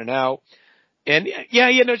dip in and out. And yeah,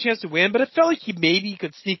 he had no chance to win, but it felt like he maybe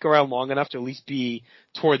could sneak around long enough to at least be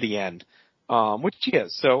toward the end, which he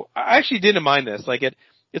is. So I actually didn't mind this. Like,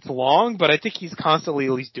 it's long, but I think he's constantly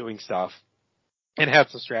at least doing stuff and has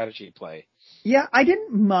some strategy in play. Yeah, I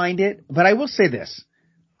didn't mind it, but I will say this.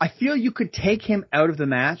 I feel you could take him out of the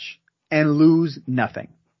match and lose nothing.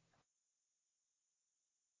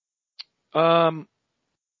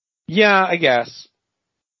 Yeah, I guess.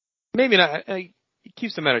 Maybe not. It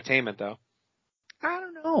keeps some entertainment though. I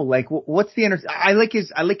don't know. Like, what's the I like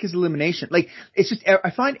his elimination. Like, it's just, I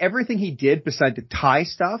find everything he did beside the tie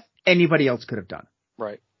stuff, anybody else could have done.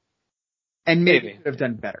 Right. And maybe could have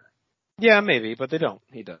done better. Yeah, maybe, but they don't.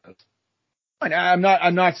 He does. I'm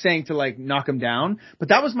not saying to like knock him down, but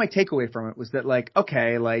that was my takeaway from it, was that like,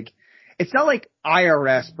 okay, like, it's not like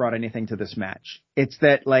IRS brought anything to this match. It's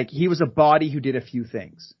that like he was a body who did a few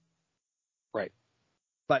things. Right.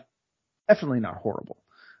 But definitely not horrible.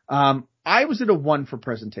 I was at a 1 for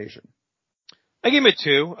presentation. I gave him a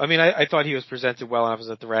 2. I mean, I thought he was presented well enough as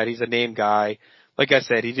a threat. He's a name guy. Like I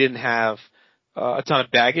said, he didn't have a ton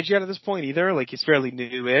of baggage yet at this point either. Like, he's fairly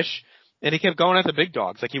new-ish. And he kept going at the big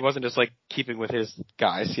dogs. Like, he wasn't just like keeping with his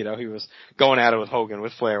guys, he was going at it with Hogan,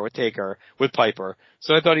 with Flair, with Taker, with Piper.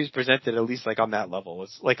 So I thought he was presented at least like on that level.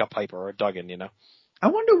 It's like a Piper or a Duggan, I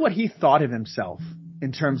wonder what he thought of himself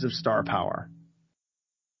in terms of star power.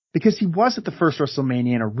 Because he was at the first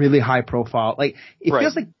WrestleMania in a really high profile. Like, it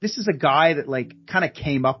feels like this is a guy that, like, kind of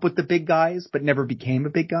came up with the big guys, but never became a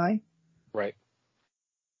big guy. Right.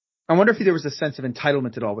 I wonder if there was a sense of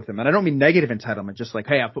entitlement at all with him. And I don't mean negative entitlement, just like,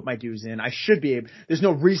 hey, I put my dues in. I should be able, there's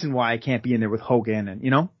no reason why I can't be in there with Hogan and, you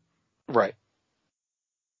know? Right.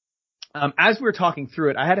 As we were talking through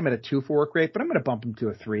it, I had him at a 2 for work rate, but I'm going to bump him to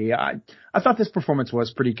a 3. I thought this performance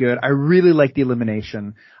was pretty good. I really like the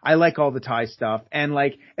elimination. I like all the tie stuff. And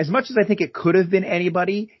like, as much as I think it could have been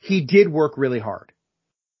anybody, he did work really hard.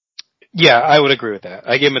 Yeah, I would agree with that.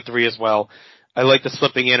 I gave him a 3 as well. I like the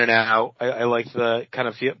slipping in and out. I like the kind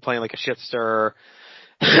of playing like a shit stirrer.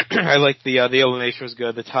 I like the elimination was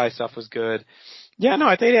good. The tie stuff was good. Yeah, no,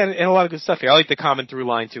 I think he had a lot of good stuff here. I like the common through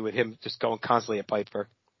line too with him just going constantly at Piper.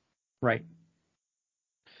 Right.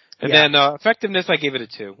 And then effectiveness, I gave it a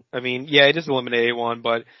 2. I mean, yeah, he just eliminated one,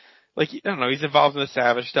 but like I don't know, he's involved in the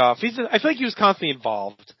Savage stuff. I feel like he was constantly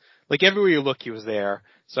involved. Like everywhere you look, he was there.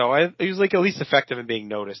 So he was like at least effective in being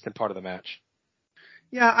noticed and part of the match.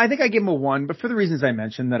 Yeah, I think I give him a 1, but for the reasons I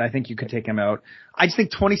mentioned that I think you could take him out. I just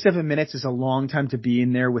think 27 minutes is a long time to be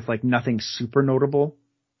in there with like nothing super notable.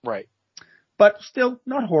 Right. But still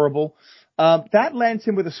not horrible. That lands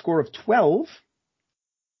him with a score of 12.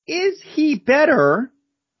 Is he better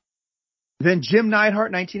than Jim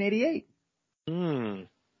Neidhart 1988?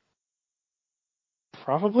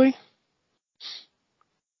 Probably.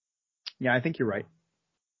 Yeah, I think you're right.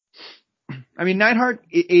 I mean, Neidhart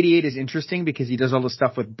 88 is interesting because he does all the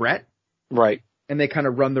stuff with Brett. Right. And they kind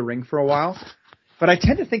of run the ring for a while. But I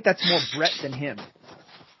tend to think that's more Brett than him.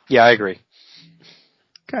 Yeah, I agree.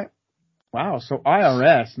 Okay. Wow, so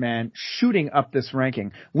IRS, man, shooting up this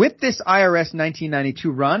ranking. With this IRS 1992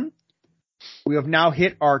 run, we have now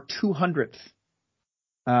hit our 200th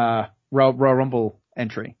Royal Rumble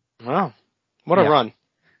entry. Wow. What a run.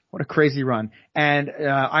 What a crazy run. And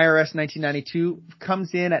IRS 1992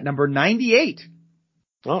 comes in at number 98.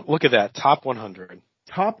 Well, look at that. Top 100.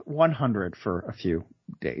 Top 100 for a few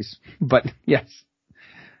days. But, yes,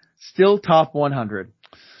 still top 100.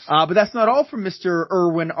 But that's not all from Mr.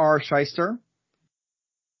 Irwin R. Shyster.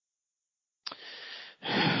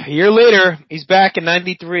 A year later, he's back in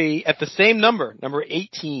 93 at the same number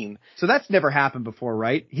 18. So that's never happened before,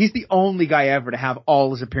 right? He's the only guy ever to have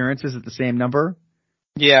all his appearances at the same number.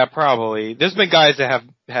 Yeah, probably. There's been guys that have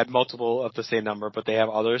had multiple of the same number, but they have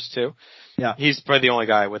others too. Yeah. He's probably the only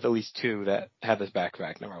guy with at least 2 that have this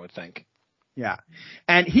back-to-back number, I would think. Yeah.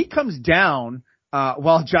 And he comes down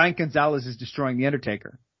while Giant Gonzalez is destroying The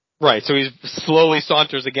Undertaker. Right, so he slowly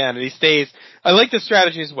saunters again, and he stays. I like this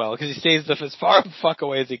strategy as well, because he stays as far the fuck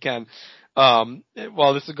away as he can.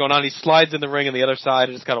 While this is going on, he slides in the ring on the other side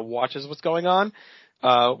and just kind of watches what's going on,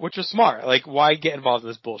 which is smart. Like, why get involved in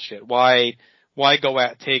this bullshit? Why go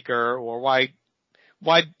at Taker, or why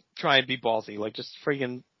try and be ballsy? Like, just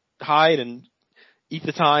freaking hide and eat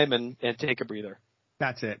the time and take a breather.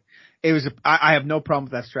 That's it. I have no problem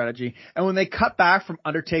with that strategy. And when they cut back from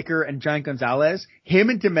Undertaker and Giant Gonzalez, him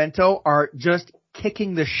and Demento are just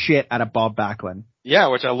kicking the shit out of Bob Backlund. Yeah,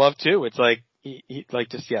 which I love too. It's like,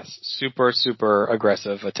 super, super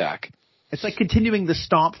aggressive attack. It's like continuing the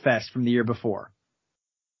Stomp Fest from the year before.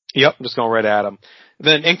 Yep, just going right at him.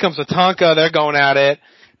 Then in comes Tatanka, they're going at it.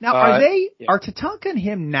 Now, are Tatanka and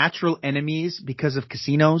him natural enemies because of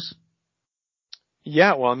casinos?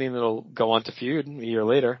 Yeah, well, I mean, it'll go on to feud a year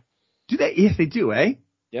later. Do they? Yes, they do, eh?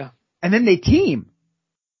 Yeah. And then they team.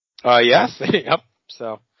 Yes. Yep.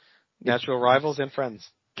 So, natural rivals and friends.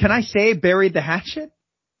 Can I say buried the hatchet?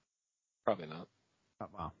 Probably not. Oh,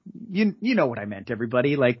 well, you know what I meant,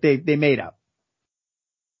 everybody. Like, they made up.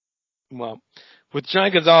 Well, with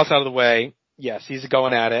Giant Gonzalez out of the way, yes, he's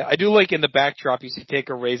going at it. I do like in the backdrop, you see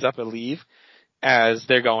Taker raise up and leave as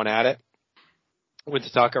they're going at it. When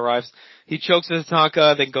Tatanka arrives, he chokes at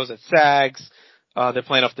Tatanka, then goes at Sags. They're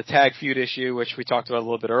playing off the tag feud issue, which we talked about a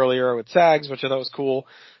little bit earlier with Sags, which I thought was cool.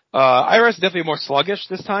 IRS is definitely more sluggish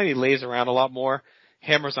this time. He lays around a lot more,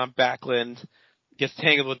 hammers on Backlund, gets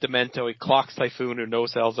tangled with Demento. He clocks Typhoon, who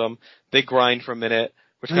no-sells him. They grind for a minute,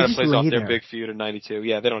 which kind of plays off their big feud in 92.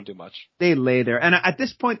 Yeah, they don't do much. They lay there. And at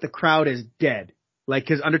this point, the crowd is dead. Like,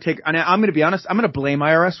 cause Undertaker, and I'm going to be honest, I'm going to blame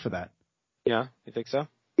IRS for that. Yeah, you think so?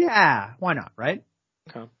 Yeah, why not, right?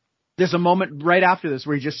 Okay. There's a moment right after this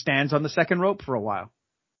where he just stands on the second rope for a while.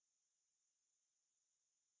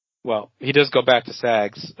 Well, he does go back to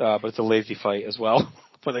Sags, but it's a lazy fight as well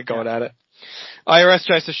when they're going at it. IRS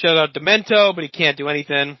tries to shut out Demento, but he can't do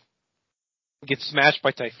anything. Gets smashed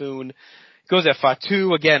by Typhoon. Goes at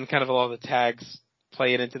Fatu again, kind of a lot of the tags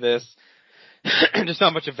playing into this. Just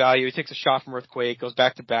not much of value. He takes a shot from Earthquake, goes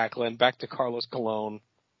back to Backlund, back to Carlos Colon.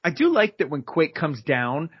 I do like that when Quake comes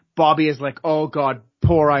down, Bobby is like, oh God,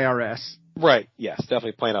 poor IRS. Right. Yes,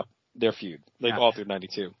 definitely playing up their feud, all through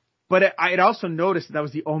 92. But I had also noticed that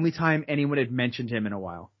was the only time anyone had mentioned him in a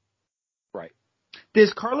while. Right.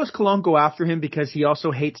 Does Carlos Colon go after him because he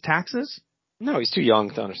also hates taxes? No, he's too young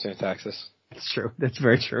to understand taxes. That's true. That's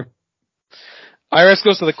very true. IRS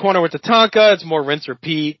goes to the corner with Tatanka. It's more rinse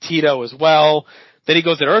repeat. Tito as well. Then he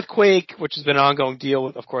goes to Earthquake, which has been an ongoing deal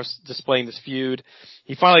with, of course, displaying this feud.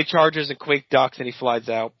 He finally charges and Quake ducks and he flies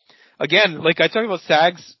out. Again, like I talked about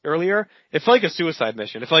Sags earlier, it felt like a suicide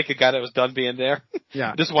mission. It felt like a guy that was done being there.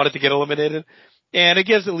 Yeah. Just wanted to get eliminated. And it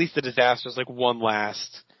gives at least the Disasters like one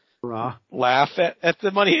last laugh at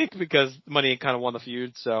the Money Inc. because Money Inc. kind of won the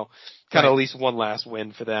feud. So kind of at least one last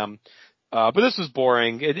win for them. But this was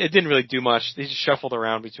boring. It didn't really do much. They just shuffled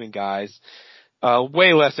around between guys.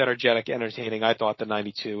 Way less energetic, entertaining, I thought, than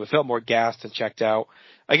 92. It felt more gassed and checked out.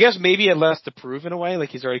 I guess maybe it less to prove in a way, like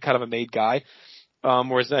he's already kind of a made guy.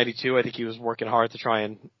 Whereas 92, I think he was working hard to try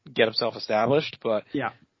and get himself established, but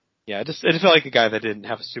yeah, it felt like a guy that didn't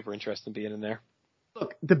have a super interest in being in there.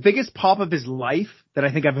 Look, the biggest pop of his life that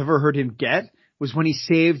I think I've ever heard him get was when he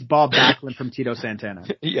saved Bob Backlund from Tito Santana.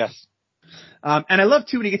 Yes. And I love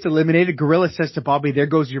too when he gets eliminated, Gorilla says to Bobby, there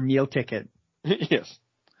goes your meal ticket. Yes.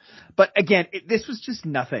 But again, this was just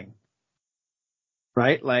nothing.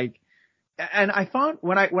 Right? Like, and I found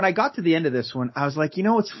when I got to the end of this one, I was like, you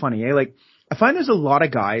know what's funny, eh? Like, I find there's a lot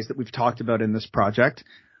of guys that we've talked about in this project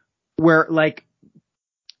where, like,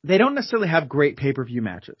 they don't necessarily have great pay-per-view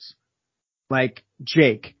matches. Like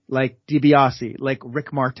Jake, like DiBiase, like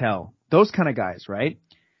Rick Martel, those kind of guys, right?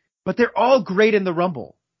 But they're all great in the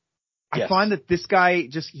Rumble. Yes. I find that this guy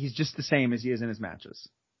he's just the same as he is in his matches.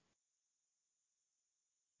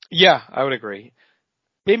 Yeah, I would agree.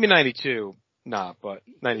 Maybe 92, not, but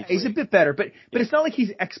 93. He's a bit better, but it's not like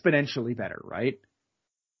he's exponentially better, right?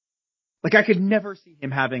 Like, I could never see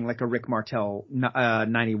him having, like, a Rick Martel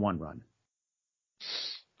 91 run.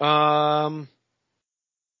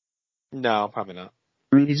 No, probably not.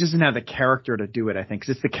 I mean, he just doesn't have the character to do it, I think,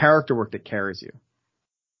 because it's the character work that carries you.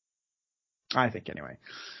 I think, anyway.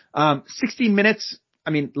 16 minutes,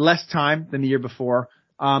 I mean, less time than the year before.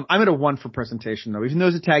 I'm at a 1 for presentation, though. Even though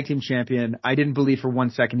he's a tag team champion, I didn't believe for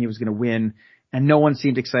 1 second he was going to win, and no one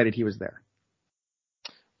seemed excited he was there.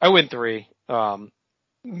 I went 3.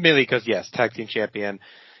 Mainly because, yes, tag team champion.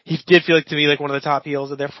 He did feel like to me like one of the top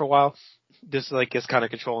heels in there for a while. Just like is kind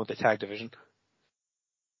of controlling the tag division.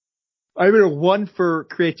 I gave it a 1 for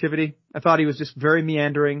creativity. I thought he was just very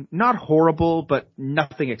meandering. Not horrible, but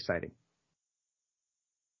nothing exciting.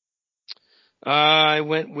 I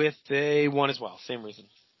went with a 1 as well. Same reason.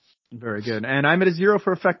 Very good. And I'm at a 0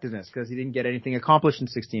 for effectiveness because he didn't get anything accomplished in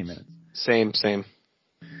 16 minutes. Same.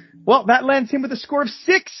 Well, that lands him with a score of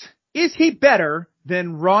 6. Is he better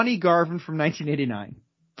than Ronnie Garvin from 1989?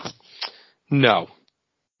 No.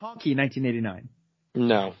 Honky 1989?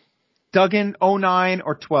 No. Duggan 09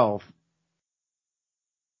 or 12?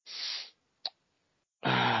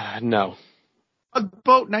 No.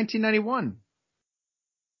 Tugboat 1991?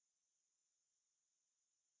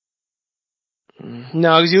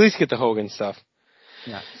 No, because you at least get the Hogan stuff.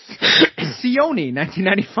 Yeah. Sione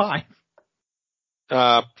 1995?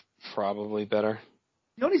 Probably better.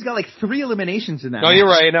 Sione's got like 3 eliminations in that. No, match. You're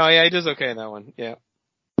right. No, yeah, he does okay in that one. Yeah.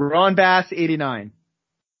 Ron Bass 89?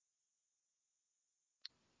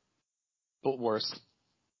 But worse.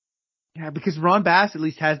 Yeah, because Ron Bass at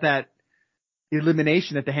least has that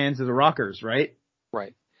elimination at the hands of the Rockers, right?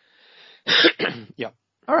 Right. Yep.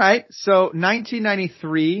 All right. So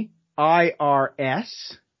 1993 IRS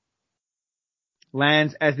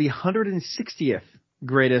lands as the 160th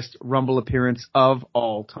greatest Rumble appearance of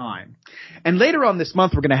all time. And later on this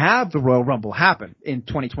month, we're going to have the Royal Rumble happen in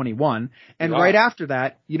 2021. And right after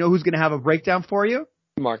that, you know who's going to have a breakdown for you?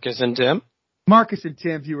 Marcus and Tim. Marcus and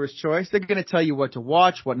Tim, viewer's choice. They're going to tell you what to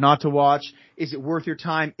watch, what not to watch. Is it worth your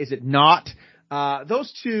time? Is it not?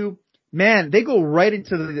 Those two, man, they go right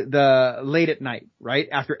into the late at night, right?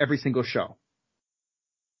 After every single show.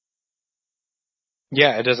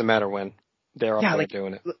 Yeah, it doesn't matter when. They're up there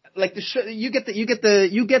doing it. Like the show, you get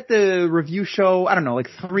the review show, I don't know, like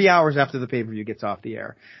 3 hours after the pay-per-view gets off the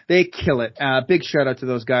air. They kill it. Big shout out to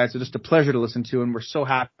those guys. They're just a pleasure to listen to, and we're so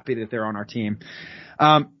happy that they're on our team.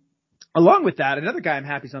 Along with that, another guy I'm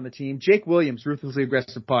happy is on the team, Jake Williams, Ruthlessly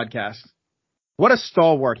Aggressive Podcast. What a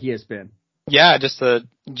stalwart he has been. Yeah, just a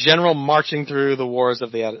general marching through the wars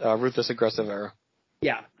of the Ruthless Aggressive era.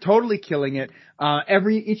 Yeah, totally killing it.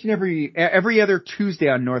 Every other Tuesday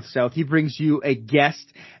on North South, he brings you a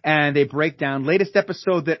guest and they break down. Latest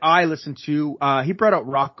episode that I listened to, he brought out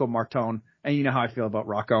Rocco Martone, and you know how I feel about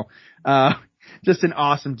Rocco. Just an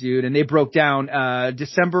awesome dude. And they broke down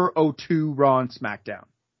December 2002 Raw and SmackDown.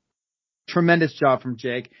 Tremendous job from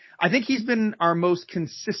Jake. I think he's been our most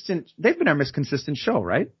consistent. They've been our most consistent show,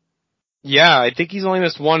 right? Yeah, I think he's only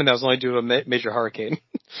missed one, and that was only due to a major hurricane.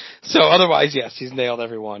 So otherwise, yes, he's nailed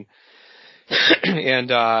every one. And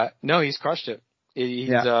no, he's crushed it.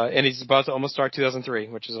 And he's about to almost start 2003,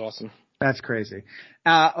 which is awesome. That's crazy.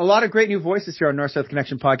 A lot of great new voices here on North-South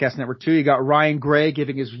Connection Podcast Network too. You got Ryan Gray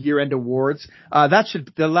giving his year-end awards.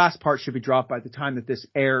 The last part should be dropped by the time that this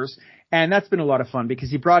airs. And that's been a lot of fun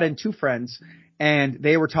because he brought in two friends and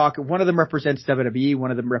they were talking. One of them represents WWE,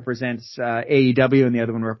 one of them represents AEW, and the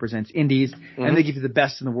other one represents Indies. Mm-hmm. And they give you the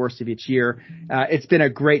best and the worst of each year. It's been a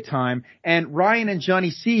great time. And Ryan and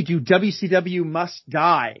Johnny C do WCW Must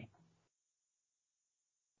Die.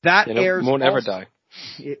 That airs. Won't ever die.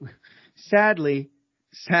 Sadly,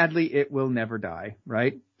 it will never die,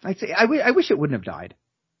 right? I'd say I wish it wouldn't have died.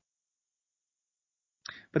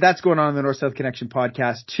 But that's going on in the North-South Connection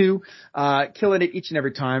podcast too. Killing it each and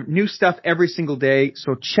every time. New stuff every single day.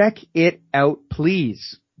 So check it out,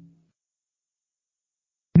 please.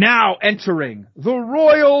 Now entering the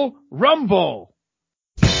Royal Rumble.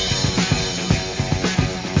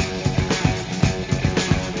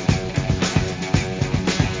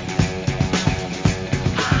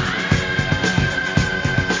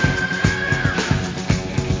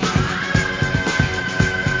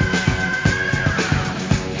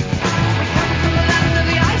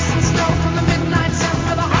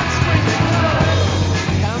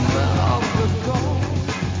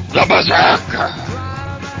 The Berzerker!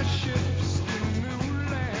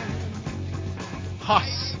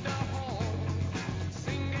 Huss.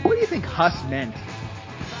 What do you think Huss meant?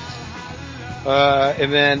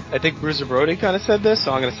 And then I think Bruiser Brody kind of said this,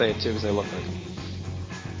 so I'm going to say it too because they look like him.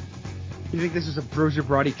 You think this is a Bruiser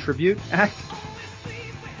Brody tribute act?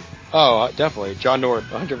 Oh, definitely. John Nord,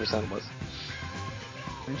 100% was.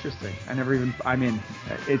 Interesting.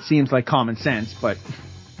 It seems like common sense, but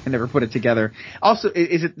I never put it together. Also,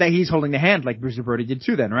 is it that he's holding the hand like Bruiser Brody did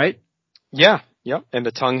too then, right? Yeah, yep. And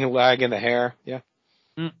the tongue lag and the hair, yeah.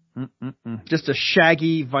 Just a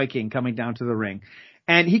shaggy Viking coming down to the ring.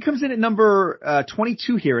 And he comes in at number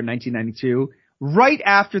 22 here in 1992, right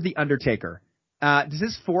after The Undertaker. Does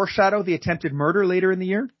this foreshadow the attempted murder later in the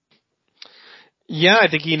year? Yeah, I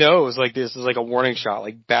think he knows, like, this is like a warning shot,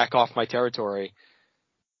 like, back off my territory,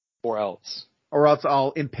 or else. Or else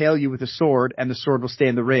I'll impale you with a sword, and the sword will stay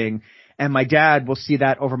in the ring, and my dad will see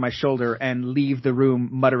that over my shoulder and leave the room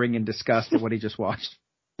muttering in disgust at what he just watched.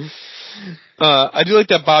 I do like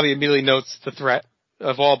that Bobby immediately notes the threat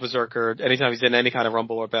of all Berzerker anytime he's in any kind of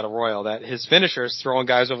Rumble or Battle Royal, that his finisher is throwing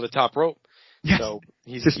guys over the top rope. Yes. So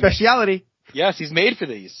it's his speciality. Yes, he's made for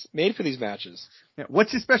these matches. Yeah.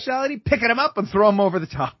 What's his speciality? Picking him up and throw him over the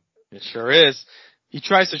top. It sure is. He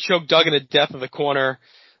tries to choke Duggan to death in the corner.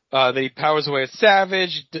 Then he powers away at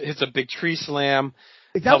Savage, hits a big tree slam.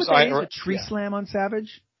 Is that what that is, a tree slam on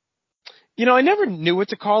Savage? You know, I never knew what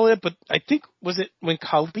to call it, but I think, was it when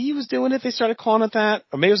Khali was doing it, they started calling it that?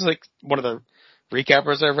 Or maybe it was like one of the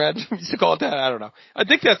recappers I read used to call it that. I don't know. I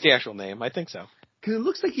think that's the actual name. I think so. Because it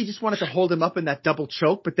looks like he just wanted to hold him up in that double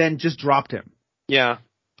choke, but then just dropped him. Yeah.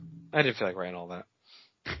 I didn't feel like writing all that.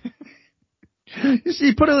 You see,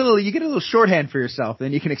 you get a little shorthand for yourself,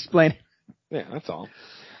 then you can explain it. Yeah, that's all.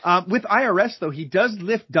 With IRS, though, he does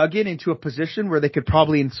lift Duggan into a position where they could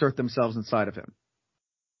probably insert themselves inside of him.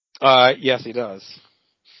 Yes, he does.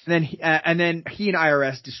 And then he and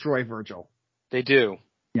IRS destroy Virgil. They do.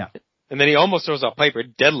 Yeah. And then he almost throws out Piper,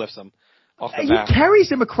 deadlifts him off the mat. He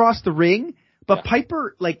carries him across the ring, but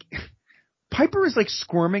Piper is like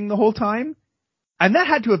squirming the whole time. And that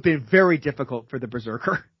had to have been very difficult for the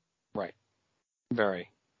Berzerker. Right. Very.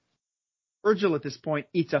 Virgil at this point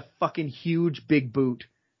eats a fucking huge big boot,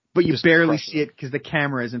 but you barely see it because the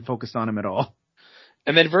camera isn't focused on him at all.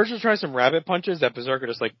 And then Virgil tries some rabbit punches that Berzerker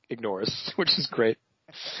just like ignores, which is great.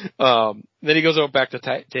 Then he goes over back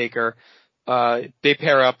to Taker. They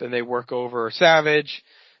pair up and they work over Savage.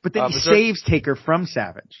 But then he saves Taker from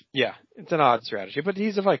Savage. Yeah, it's an odd strategy, but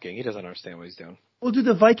he's a Viking. He doesn't understand what he's doing. Well, do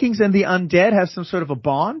the Vikings and the undead have some sort of a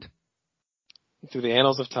bond? Through the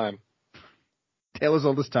annals of time. Tale as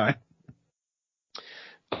old as time.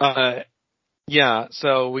 Yeah,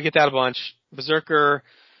 so we get that a bunch. Berzerker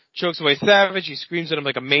chokes away Savage. He screams at him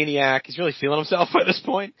like a maniac. He's really feeling himself by this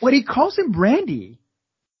point. What, he calls him Randy.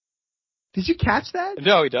 Did you catch that?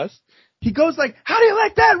 No, he does. He goes like, "How do you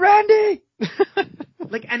like that, Randy?"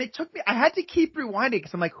 And it took me, I had to keep rewinding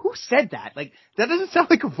because I'm like, who said that? Like, that doesn't sound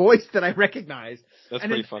like a voice that I recognize. That's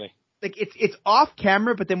pretty funny. Like, it's off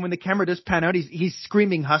camera, but then when the camera does pan out, he's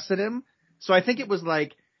screaming Huss at him. So I think it was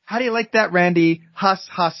like, How do you like that, Randy? Huss,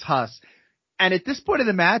 huss, huss. And at this point in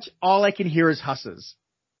the match, all I can hear is husses.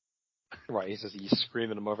 Right, he's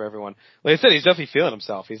screaming them over everyone. Like I said, he's definitely feeling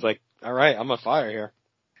himself. He's like, all right, I'm on fire here.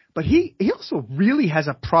 But he also really has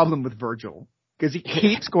a problem with Virgil because he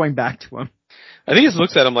keeps going back to him. I think he just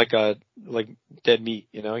looks at him like dead meat,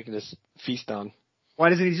 he can just feast on. Why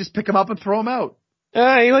doesn't he just pick him up and throw him out?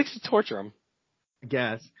 He likes to torture him. I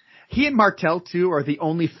guess. He and Martel, too, are the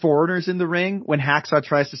only foreigners in the ring when Hacksaw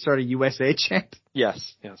tries to start a USA chant.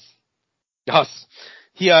 Yes.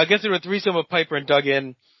 He gets into a threesome with Piper and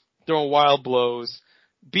Duggan, throwing wild blows,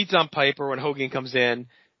 beats on Piper when Hogan comes in.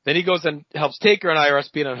 Then he goes and helps Taker and IRS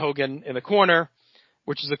beat on Hogan in the corner,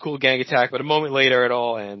 which is a cool gang attack. But a moment later it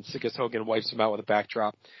all ends because Hogan wipes him out with a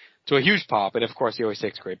backdrop to a huge pop. And, of course, he always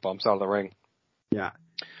takes great bumps out of the ring. Yeah.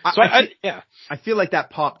 So I feel like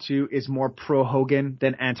that pop too is more pro Hogan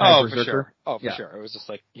than anti Berzerker. For sure. It was just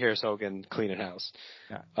like, here's Hogan cleaning house.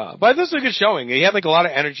 Yeah. But this was a good showing. He had like a lot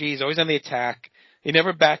of energy. He's always on the attack. He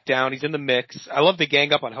never backed down. He's in the mix. I love the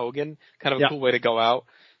gang up on Hogan. Kind of a cool way to go out.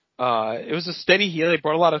 It was a steady heel. They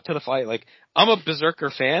brought a lot to the fight. Like, I'm a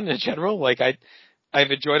Berzerker fan in general. Like,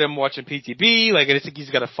 I've enjoyed him watching PTB. Like, I just think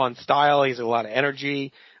he's got a fun style. He's got a lot of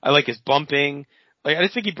energy. I like his bumping. Like, I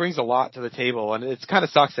just think he brings a lot to the table, and it kind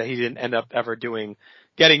of sucks that he didn't end up ever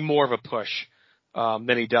getting more of a push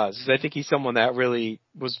than he does. I think he's someone that really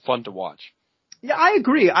was fun to watch. Yeah, I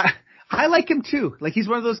agree. I like him too. Like, he's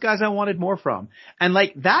one of those guys I wanted more from. And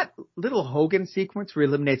like that little Hogan sequence where he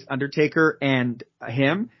eliminates Undertaker and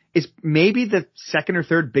him is maybe the second or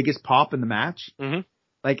third biggest pop in the match. Mm-hmm.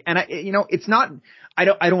 Like, and it's not,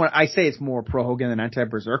 I say it's more pro Hogan than anti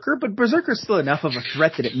Berzerker, but Berzerker's still enough of a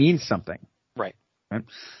threat that it means something. Right.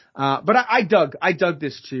 But I dug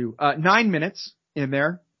this too. 9 minutes in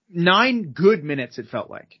there. 9 good minutes, it felt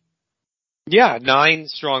like. Yeah, 9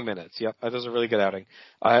 strong minutes. Yep, that was a really good outing.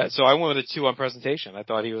 So I went with a 2 on presentation. I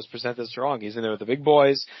thought he was presented strong. He's in there with the big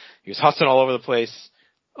boys. He was hustling all over the place.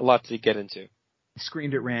 A lot to get into.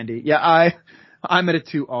 Screamed at Randy. Yeah, I'm at a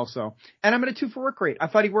 2 also. And I'm at a 2 for work rate. I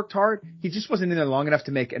thought he worked hard. He just wasn't in there long enough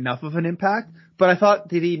to make enough of an impact, but I thought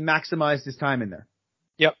that he maximized his time in there.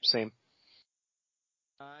 Yep, same.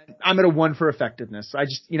 I'm at a 1 for effectiveness. I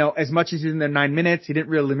just, as much as he's in there 9 minutes, he didn't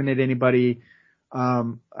really eliminate anybody.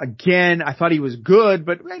 Again, I thought he was good,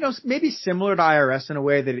 but maybe similar to IRS in a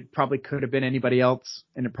way that it probably could have been anybody else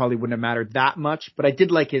and it probably wouldn't have mattered that much, but I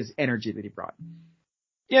did like his energy that he brought.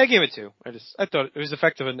 Yeah, I gave it 2. I thought it was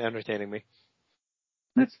effective and entertaining me.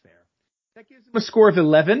 That's fair. That gives him a score of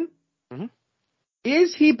 11. Mm-hmm.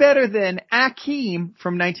 Is he better than Akeem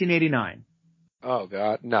from 1989? Oh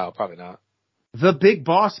God, no, probably not. The Big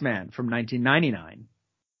Boss Man from 1999.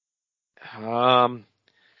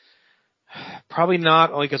 Probably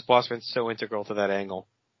not, only because Boss Man's so integral to that angle.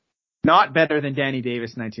 Not better than Danny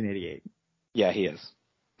Davis 1988. Yeah, he is.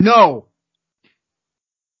 No.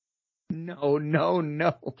 Oh, you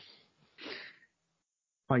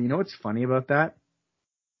know what's funny about that?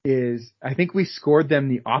 Is I think we scored them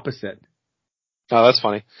the opposite. Oh, that's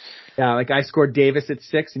funny. Yeah, like I scored Davis at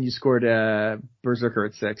 6 and you scored Berzerker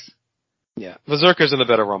at 6. Yeah, Berzerker's in the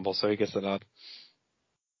better Rumble, so he gets the nod.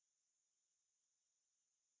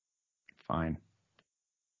 Fine.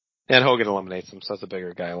 And Hogan eliminates him, so that's a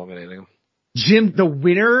bigger guy eliminating him. Jim, the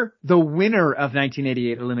winner of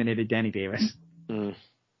 1988 eliminated Danny Davis. Mm.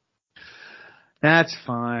 That's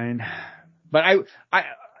fine. But I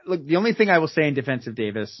look, the only thing I will say in defense of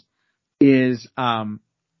Davis is,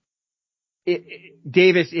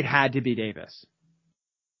 Davis, it had to be Davis.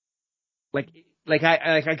 Like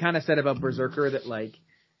I kind of said about Berzerker that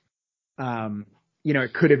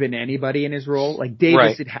it could have been anybody in his role. Like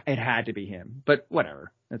Davis, right. It had to be him, but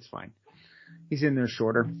whatever. That's fine. He's in there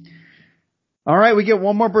shorter. All right. We get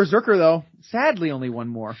one more Berzerker though. Sadly, only one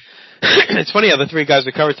more. It's funny how the 3 guys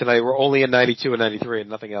we covered tonight were only in 92 and 93 and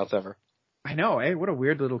nothing else ever. I know. Eh? What a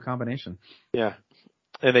weird little combination. Yeah.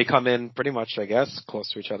 And they come in pretty much, I guess,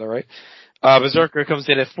 close to each other, right? Berzerker comes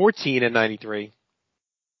in at 14 and 93.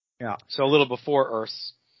 Yeah. So a little before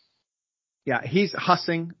Urs. Yeah, he's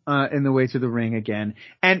hussing in the way to the ring again.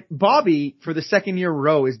 And Bobby, for the second year in a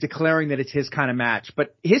row, is declaring that it's his kind of match.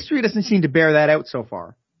 But history doesn't seem to bear that out so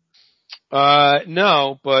far.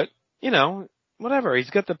 No, but, whatever. He's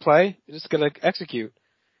got to play. He's just got to execute.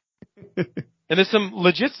 And there's some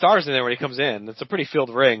legit stars in there when he comes in. It's a pretty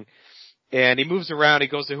filled ring. And he moves around. He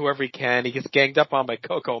goes to whoever he can. He gets ganged up on by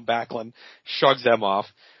Coco and Backlund. Shrugs them off.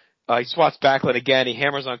 He swats Backlund again. He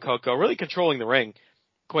hammers on Coco, really controlling the ring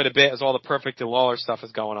quite a bit as all the Perfect and Lawler stuff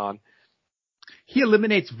is going on. He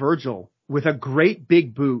eliminates Virgil with a great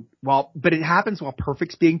big boot, but it happens while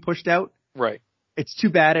Perfect's being pushed out. Right. It's too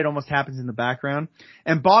bad it almost happens in the background.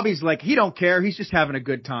 And Bobby's like, he don't care. He's just having a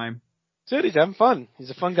good time. Dude, he's having fun. He's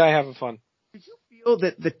a fun guy having fun. Did you feel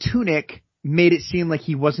that the tunic made it seem like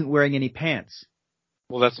he wasn't wearing any pants?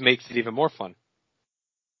 Well, that makes it even more fun.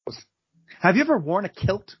 Have you ever worn a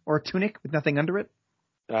kilt or a tunic with nothing under it?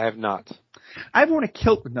 I have not. I've worn a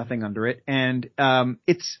kilt with nothing under it, and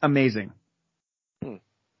it's amazing.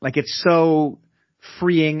 Like, it's so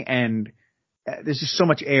freeing, and there's just so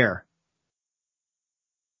much air.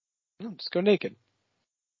 Just go naked.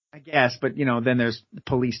 I guess, but, then there's the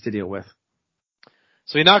police to deal with.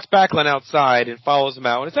 So he knocks Backlund outside and follows him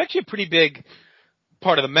out, and it's actually a pretty big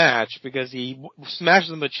part of the match because he smashes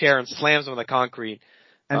him in the chair and slams him on the concrete.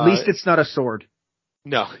 At least it's not a sword.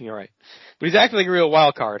 No, you're right. But he's acting like a real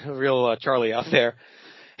wild card, a real Charlie out there.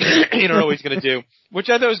 You don't know what he's going to do, which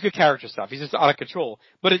I thought was good character stuff. He's just out of control.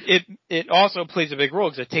 But it also plays a big role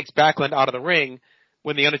because it takes Backlund out of the ring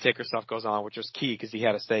when the Undertaker stuff goes on, which was key because he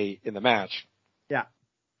had to stay in the match. Yeah.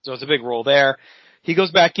 So it's a big role there. He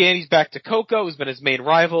goes back in. He's back to Coco, who's been his main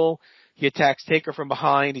rival. He attacks Taker from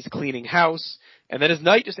behind. He's cleaning house. And then his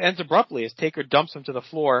night just ends abruptly as Taker dumps him to the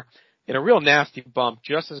floor in a real nasty bump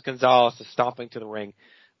just as Gonzalez is stomping to the ring.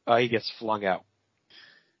 He gets flung out.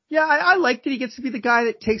 Yeah, I like that he gets to be the guy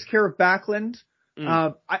that takes care of Backlund.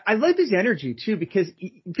 I like his energy, too, because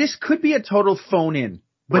this could be a total phone-in,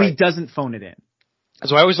 but he doesn't phone it in.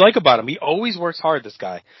 That's what I always like about him. He always works hard, this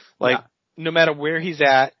guy. No matter where he's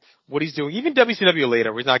at, what he's doing, even WCW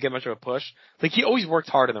later, where he's not getting much of a push, he always worked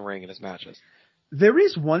hard in the ring in his matches. There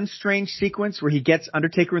is one strange sequence where he gets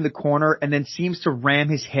Undertaker in the corner and then seems to ram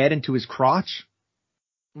his head into his crotch.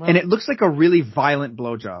 Well, and it looks like a really violent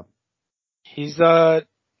blowjob. He's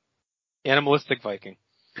animalistic Viking.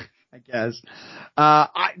 I guess.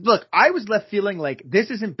 I was left feeling like this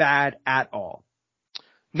isn't bad at all.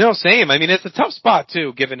 No, same. I mean, it's a tough spot,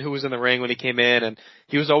 too, given who was in the ring when he came in, and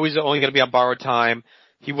he was always only going to be on borrowed time.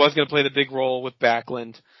 He was going to play the big role with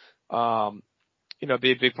Backlund,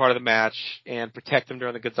 be a big part of the match and protect him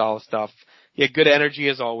during the Gonzalez stuff. He had good energy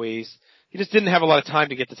as always. He just didn't have a lot of time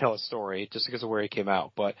to get to tell his story just because of where he came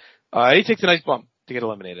out. But he takes a nice bump to get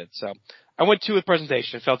eliminated. So I went 2 with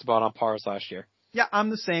presentation. Felt about on par as last year. Yeah, I'm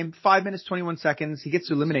the same. 5 minutes, 21 seconds. He gets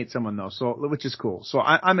to eliminate someone, though, which is cool. So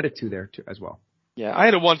I'm at a 2 there, too, as well. Yeah, I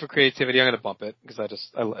had a 1 for creativity. I'm going to bump it because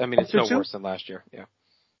it's no worse than last year. Yeah.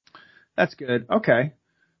 That's good. Okay.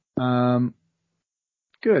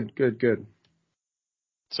 Good.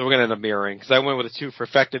 So we're going to end up mirroring because I went with a 2 for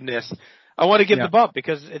effectiveness. I want to give the bump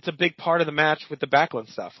because it's a big part of the match with the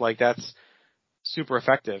Backlund stuff. That's super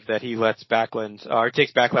effective that he lets Backlund, or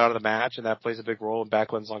takes Backlund out of the match, and that plays a big role in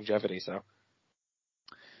Backlund's longevity. So.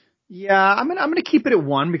 Yeah, I'm gonna keep it at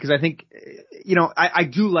 1 because I think, I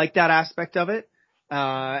do like that aspect of it,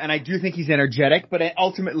 and I do think he's energetic. But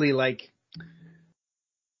ultimately, you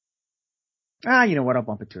know what? I'll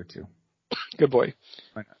bump it to a 2. Good boy.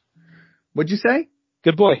 Why not? What'd you say?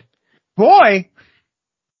 Good boy. Boy.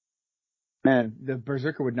 Man, the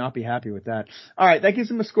Berzerker would not be happy with that. All right, that gives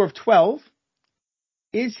him a score of 12.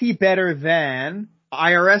 Is he better than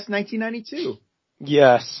IRS 1992?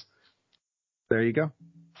 Yes. There you go.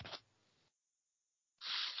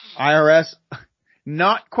 IRS,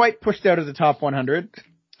 not quite pushed out of the top 100.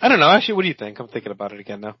 I don't know. Actually, what do you think? I'm thinking about it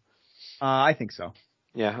again now. I think so.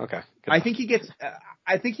 Yeah. Okay. I think he gets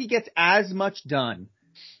as much done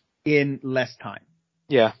in less time.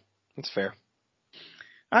 Yeah, that's fair.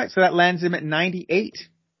 All right, so that lands him at 98.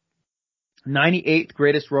 98th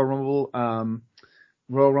greatest Royal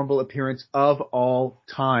Rumble appearance of all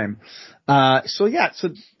time. So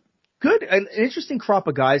good, an interesting crop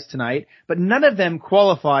of guys tonight, but none of them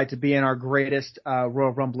qualify to be in our greatest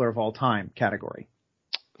Royal Rumbler of all time category.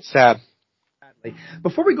 Sad. Sadly.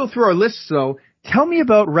 Before we go through our lists, though, tell me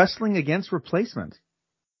about wrestling against replacement.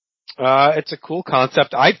 It's a cool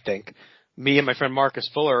concept, I think. Me and my friend Marcus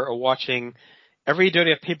Fuller are watching every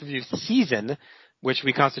WWF pay-per-view season, which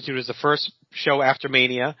we constitute as the first show after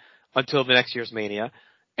Mania until the next year's Mania.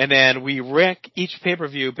 And then we rank each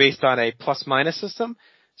pay-per-view based on a plus-minus system.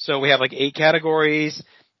 So we have 8 categories.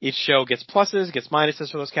 Each show gets pluses, gets minuses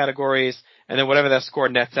for those categories, and then whatever that score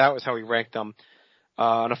nets out is how we rank them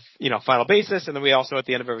on a final basis. And then we also, at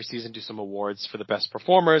the end of every season, do some awards for the best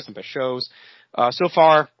performers and best shows. So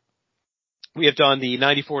far, we have done the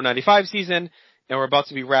 94-95 season, and we're about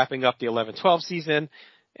to be wrapping up the 11-12 season,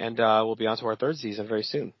 and we'll be on to our 3rd season very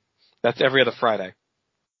soon. That's every other Friday.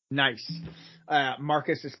 Nice.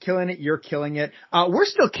 Marcus is killing it. You're killing it. We're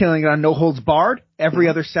still killing it on No Holds Barred every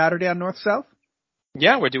other Saturday on North South.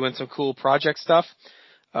 Yeah, we're doing some cool project stuff.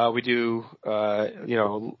 We do,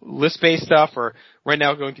 list-based stuff, or right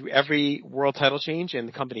now going through every world title change in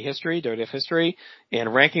the company history, WWF history,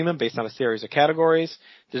 and ranking them based on a series of categories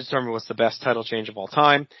to determine what's the best title change of all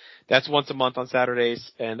time. That's once a month on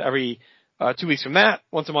Saturdays, and every 2 weeks from that,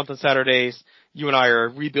 once a month on Saturdays, you and I are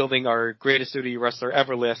rebuilding our greatest WWE wrestler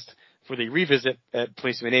ever list for the revisit at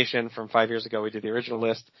Place of a Nation from 5 years ago. We did the original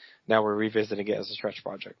list. Now we're revisiting it as a stretch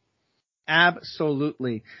project.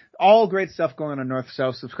 Absolutely. All great stuff going on North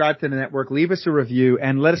South. Subscribe to the network, leave us a review,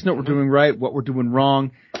 and let us know what we're doing right, what we're doing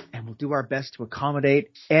wrong, and we'll do our best to accommodate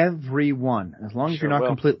everyone, as long as you're not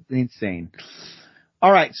completely insane.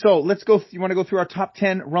 All right, so let's go. You want to go through our top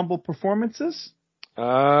 10 Rumble performances?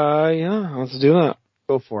 Yeah, let's do that.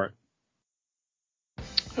 Go for it.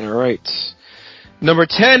 All right. Number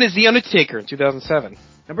 10 is The Undertaker in 2007.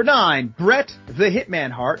 Number 9, Bret the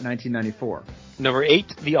Hitman Hart, 1994. Number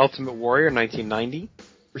 8, The Ultimate Warrior, 1990.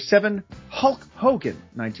 Number 7, Hulk Hogan,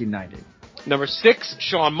 1990. Number 6,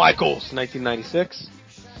 Shawn Michaels, 1996.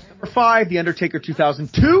 Number 5, The Undertaker,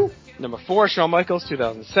 2002. Number 4, Shawn Michaels,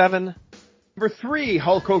 2007. Number 3,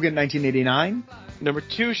 Hulk Hogan, 1989. Number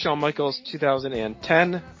 2, Shawn Michaels,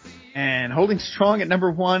 2010. And holding strong at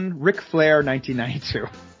number 1, Ric Flair, 1992.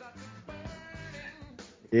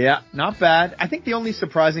 Yeah, not bad. I think the only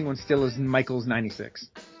surprising one still is Michaels, 96.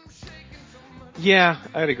 Yeah,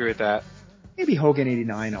 I'd agree with that. Maybe Hogan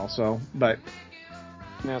 89 also, but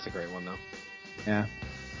that's a great one though. Yeah.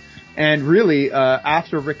 And really,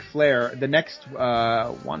 after Ric Flair, the next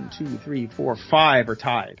 1, 2, 3, 4, 5 are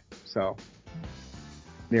tied. So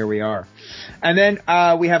there we are. And then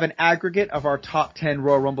we have an aggregate of our top 10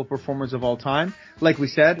 Royal Rumble performers of all time. Like we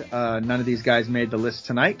said, none of these guys made the list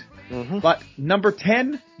tonight. Mm-hmm. But number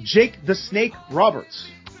 10, Jake the Snake Roberts.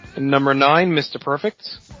 Number 9, Mr. Perfect.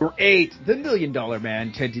 Number 8, The $1 Million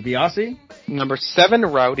Man, Ted DiBiase. Number 7,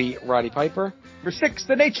 Roddy Piper. Number 6,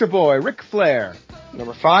 The Nature Boy, Ric Flair.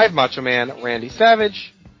 Number 5, Macho Man, Randy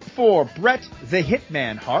Savage. 4, Bret the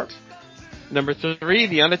Hitman Hart. Number 3,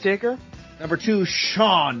 The Undertaker. Number 2,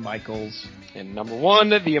 Shawn Michaels. And number 1,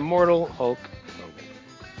 the immortal Hulk Hogan.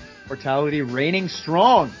 Mortality reigning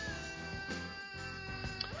strong.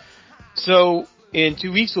 So, in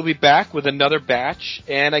 2 weeks, we'll be back with another batch,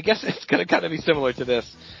 and I guess it's going to kind of be similar to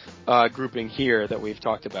this grouping here that we've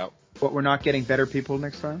talked about. But we're not getting better people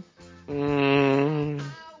next time?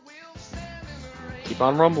 Keep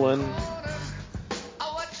on rumbling.